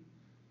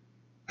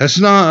 That's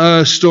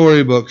not a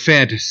storybook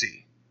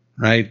fantasy,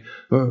 right?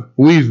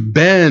 We've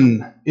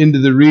been into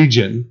the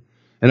region,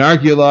 and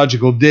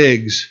archaeological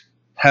digs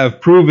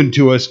have proven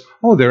to us,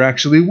 there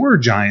actually were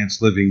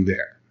giants living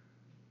there.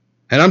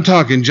 And I'm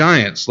talking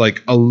giants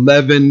like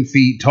 11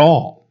 feet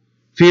tall,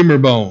 femur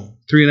bone,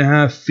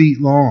 3.5 feet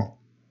long.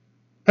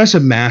 That's a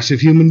massive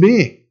human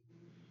being.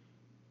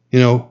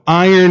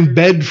 Iron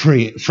bed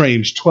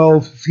frames,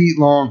 12 feet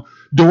long,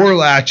 door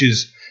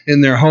latches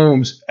in their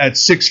homes at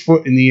 6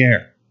 foot in the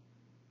air.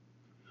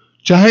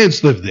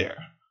 Giants live there,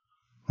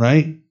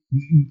 right?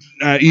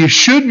 You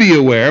should be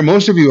aware,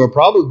 most of you are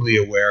probably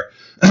aware,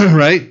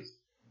 right?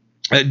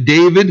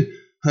 David,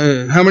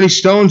 how many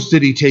stones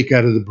did he take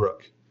out of the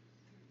brook?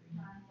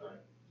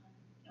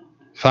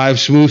 5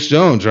 smooth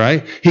stones,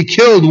 right? He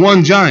killed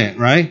one giant,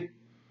 right?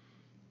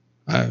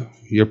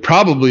 You're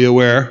probably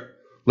aware,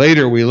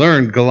 later we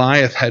learned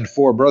Goliath had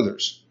 4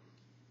 brothers.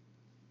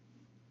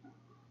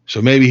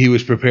 So maybe he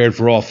was prepared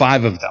for all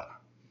 5 of them.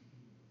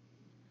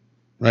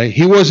 Right?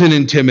 He wasn't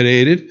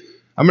intimidated.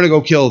 I'm going to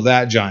go kill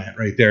that giant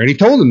right there. And he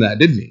told him that,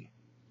 didn't he?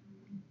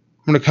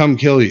 I'm going to come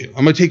kill you.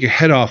 I'm going to take your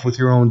head off with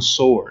your own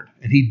sword.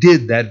 And he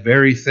did that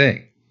very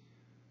thing.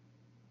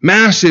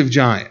 Massive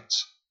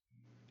giants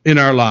in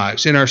our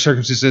lives, in our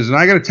circumstances. And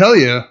I got to tell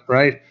you,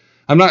 right,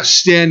 I'm not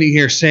standing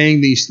here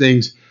saying these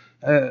things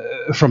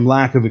from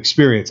lack of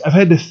experience. I've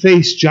had to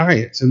face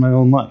giants in my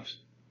own life.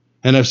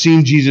 And I've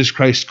seen Jesus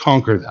Christ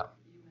conquer them.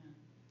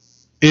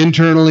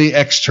 Internally,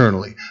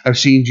 externally, I've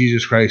seen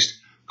Jesus Christ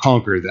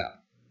conquer them.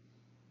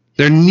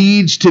 There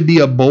needs to be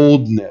a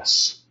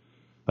boldness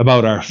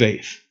about our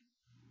faith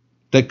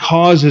that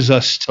causes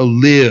us to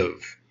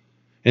live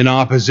in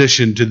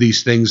opposition to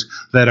these things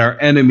that are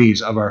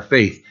enemies of our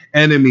faith,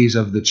 enemies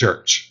of the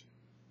church.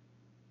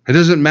 It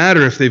doesn't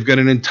matter if they've got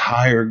an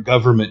entire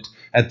government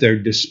at their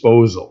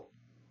disposal.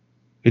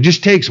 It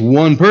just takes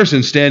one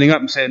person standing up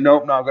and saying,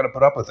 nope, not going to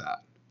put up with that.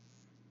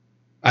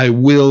 I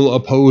will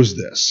oppose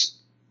this.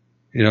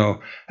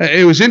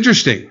 It was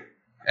interesting.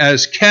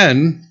 As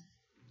Ken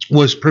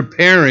was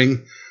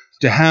preparing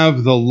to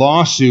have the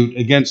lawsuit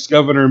against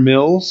Governor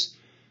Mills,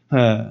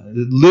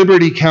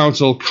 Liberty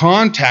Counsel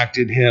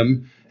contacted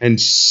him and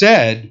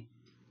said,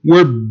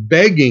 we're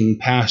begging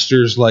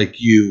pastors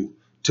like you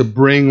to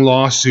bring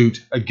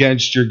lawsuit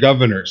against your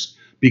governors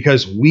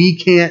because we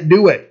can't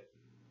do it.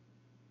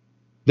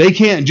 They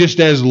can't just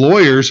as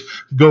lawyers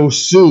go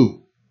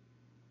sue.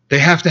 They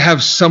have to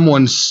have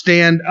someone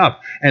stand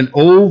up. And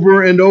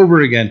over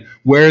again,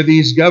 where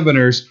these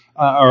governors,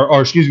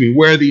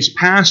 where these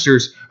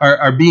pastors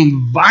are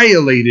being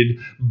violated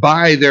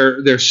by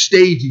their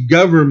state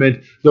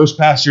government, those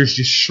pastors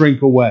just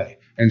shrink away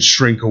and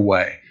shrink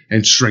away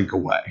and shrink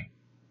away.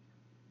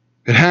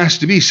 It has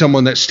to be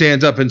someone that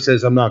stands up and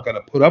says, I'm not going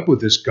to put up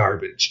with this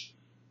garbage.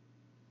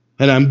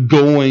 And I'm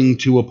going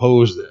to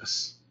oppose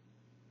this.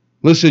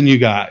 Listen, you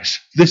guys,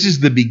 this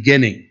is the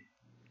beginning.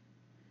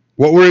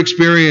 What we're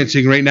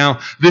experiencing right now,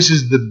 this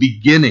is the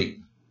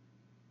beginning.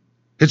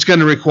 It's going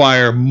to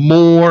require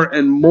more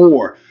and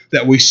more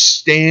that we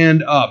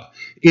stand up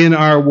in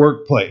our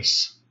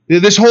workplace.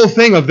 This whole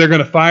thing of they're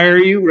going to fire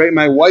you, right?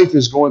 My wife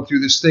is going through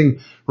this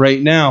thing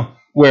right now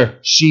where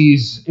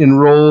she's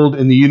enrolled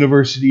in the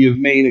University of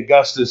Maine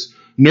Augusta's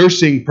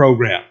nursing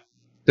program.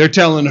 They're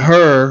telling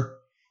her,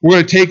 we're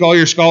going to take all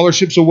your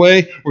scholarships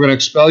away. We're going to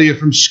expel you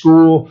from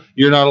school.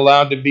 You're not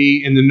allowed to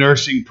be in the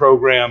nursing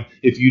program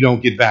if you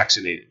don't get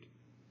vaccinated.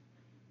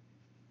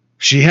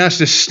 She has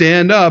to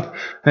stand up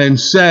and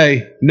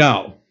say,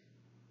 no,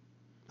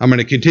 I'm going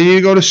to continue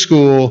to go to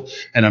school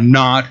and I'm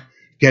not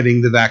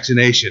getting the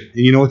vaccination.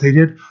 And you know what they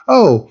did?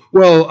 Oh,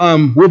 well,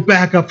 we'll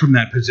back up from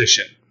that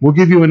position. We'll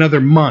give you another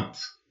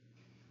month.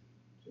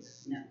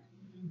 No.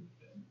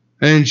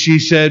 And she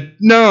said,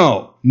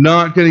 no,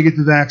 not going to get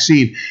the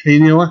vaccine. And you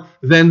know what?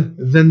 Then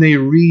they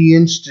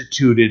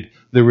reinstituted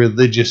the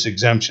religious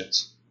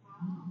exemptions.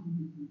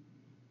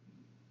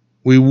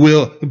 We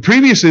will.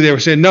 Previously, they were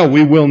saying, no,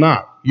 we will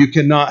not. You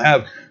cannot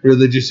have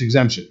religious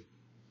exemption.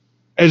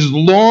 As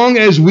long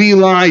as we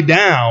lie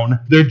down,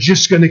 they're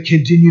just going to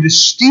continue to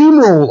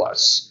steamroll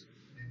us.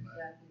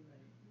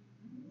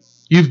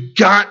 You've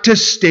got to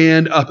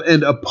stand up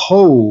and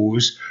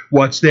oppose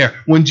what's there.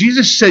 When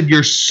Jesus said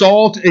you're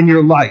salt and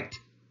you're light,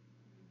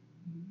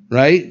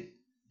 right?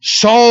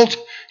 Salt,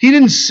 he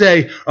didn't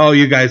say, oh,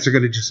 you guys are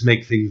going to just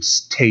make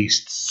things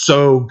taste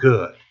so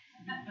good.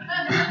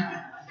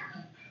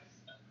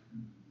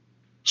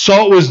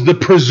 Salt was the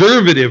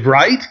preservative,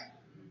 right?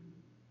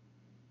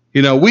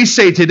 We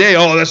say today,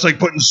 oh, that's like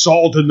putting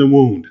salt in the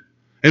wound.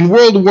 In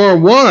World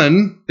War I,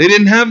 they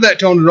didn't have that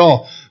tone at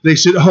all. They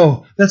said,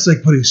 oh, that's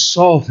like putting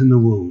salt in the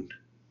wound.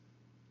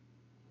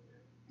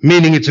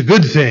 Meaning it's a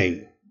good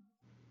thing.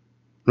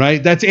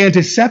 Right? That's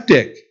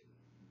antiseptic.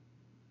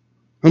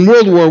 In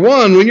World War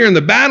I, when you're in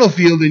the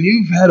battlefield and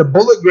you've had a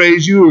bullet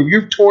graze you or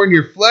you've torn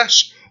your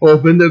flesh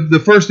open, the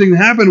first thing that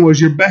happened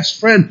was your best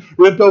friend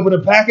ripped open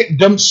a packet,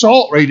 dumped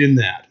salt right in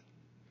that.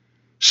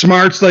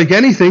 Smart's like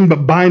anything,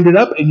 but bind it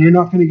up and you're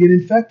not going to get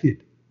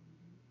infected.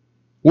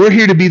 We're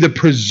here to be the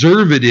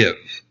preservative.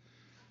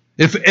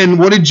 And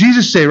what did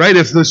Jesus say, right?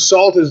 If the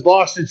salt has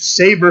lost its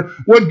savor,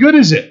 what good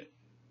is it?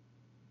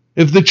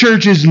 If the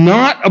church is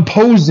not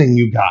opposing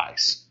you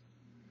guys,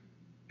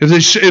 if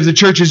the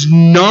church is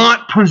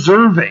not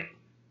preserving,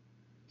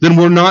 then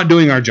we're not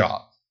doing our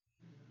job.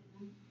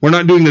 We're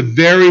not doing the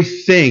very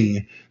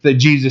thing that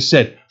Jesus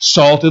said.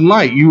 Salt and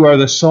light. You are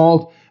the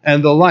salt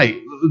and the light.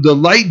 The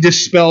light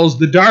dispels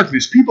the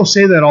darkness. People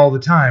say that all the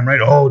time,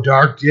 right? Oh,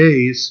 dark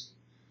days.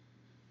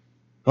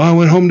 Oh, I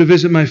went home to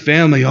visit my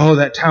family. Oh,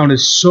 that town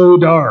is so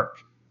dark.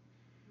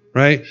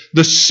 Right?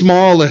 The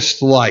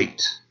smallest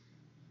light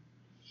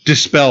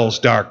dispels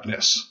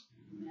darkness.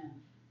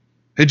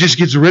 It just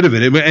gets rid of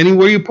it.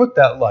 Anywhere you put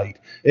that light,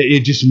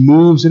 it just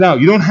moves it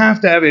out. You don't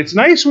have to have it. It's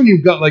nice when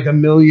you've got like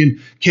 1,000,000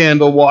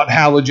 candle watt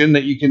halogen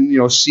that you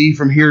can, see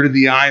from here to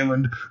the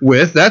island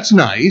with. That's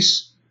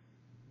nice.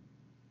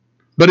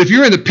 But if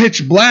you're in the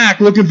pitch black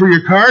looking for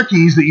your car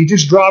keys that you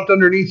just dropped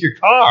underneath your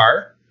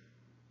car,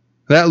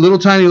 that little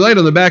tiny light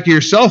on the back of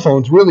your cell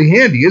phone is really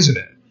handy, isn't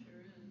it?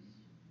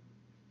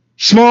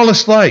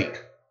 Smallest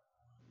light.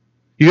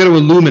 You got to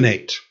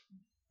illuminate.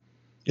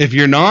 If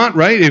you're not,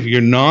 right? If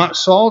you're not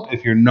salt,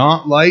 if you're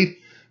not light,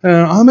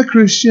 I'm a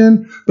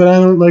Christian, but I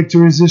don't like to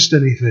resist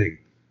anything.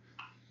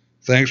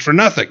 Thanks for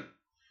nothing.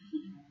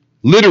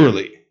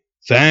 Literally,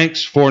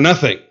 thanks for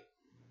nothing.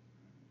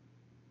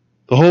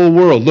 The whole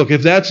world. Look,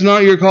 if that's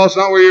not your call, it's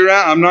not where you're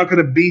at, I'm not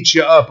going to beat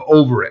you up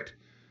over it.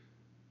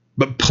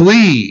 But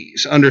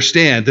please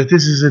understand that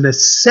this is a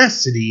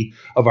necessity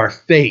of our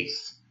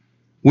faith.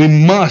 We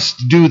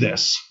must do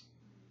this.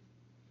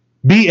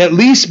 At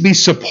least be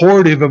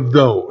supportive of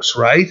those,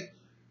 right?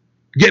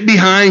 Get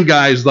behind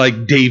guys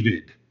like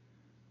David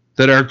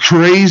that are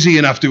crazy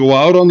enough to go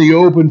out on the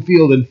open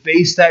field and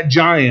face that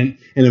giant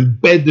and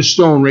embed the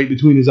stone right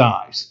between his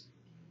eyes.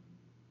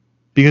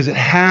 Because it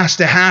has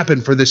to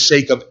happen for the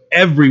sake of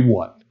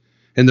everyone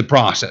in the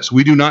process.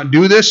 We do not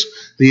do this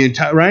the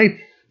entire, right?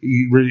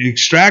 You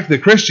extract the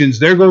Christians,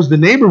 there goes the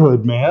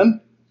neighborhood,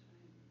 man.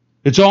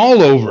 It's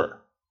all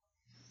over.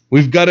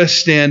 We've got to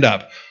stand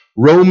up.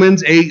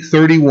 Romans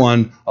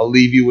 8:31, I'll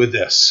leave you with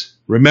this.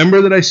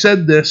 Remember that I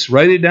said this,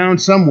 write it down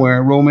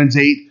somewhere, Romans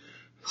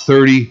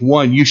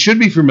 8:31. You should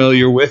be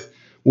familiar with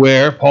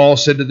where Paul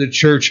said to the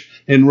church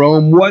in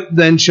Rome, what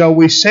then shall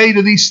we say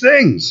to these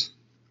things?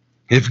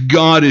 If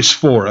God is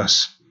for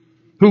us,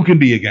 who can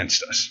be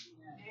against us?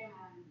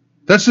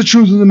 That's the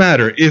truth of the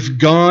matter. If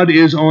God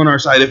is on our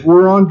side, if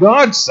we're on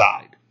God's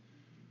side,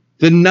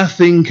 then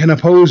nothing can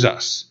oppose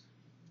us.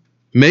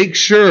 Make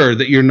sure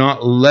that you're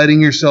not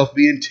letting yourself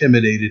be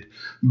intimidated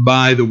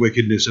by the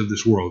wickedness of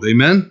this world.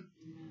 Amen?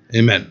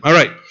 Amen. All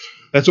right.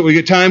 That's what we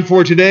get time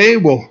for today.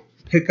 We'll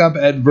pick up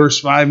at verse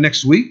 5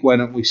 next week. Why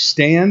don't we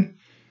stand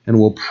and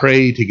we'll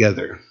pray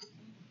together.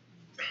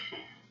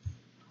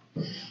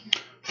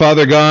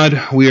 Father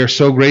God, we are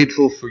so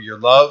grateful for your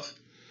love,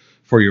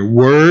 for your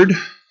word.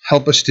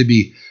 Help us to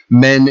be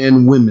men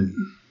and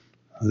women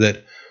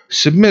that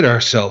submit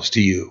ourselves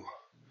to you,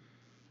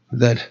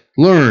 that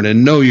learn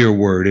and know your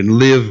word and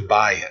live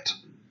by it.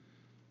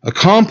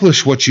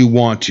 Accomplish what you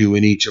want to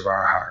in each of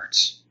our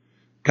hearts.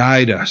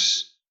 Guide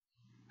us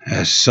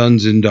as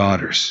sons and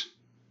daughters.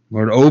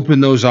 Lord, open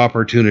those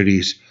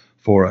opportunities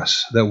for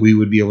us that we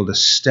would be able to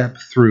step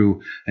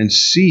through and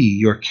see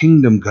your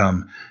kingdom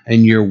come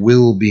and your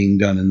will being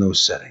done in those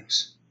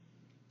settings.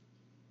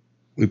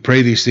 We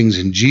pray these things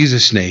in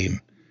Jesus' name.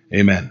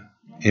 Amen.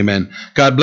 Amen. God bless.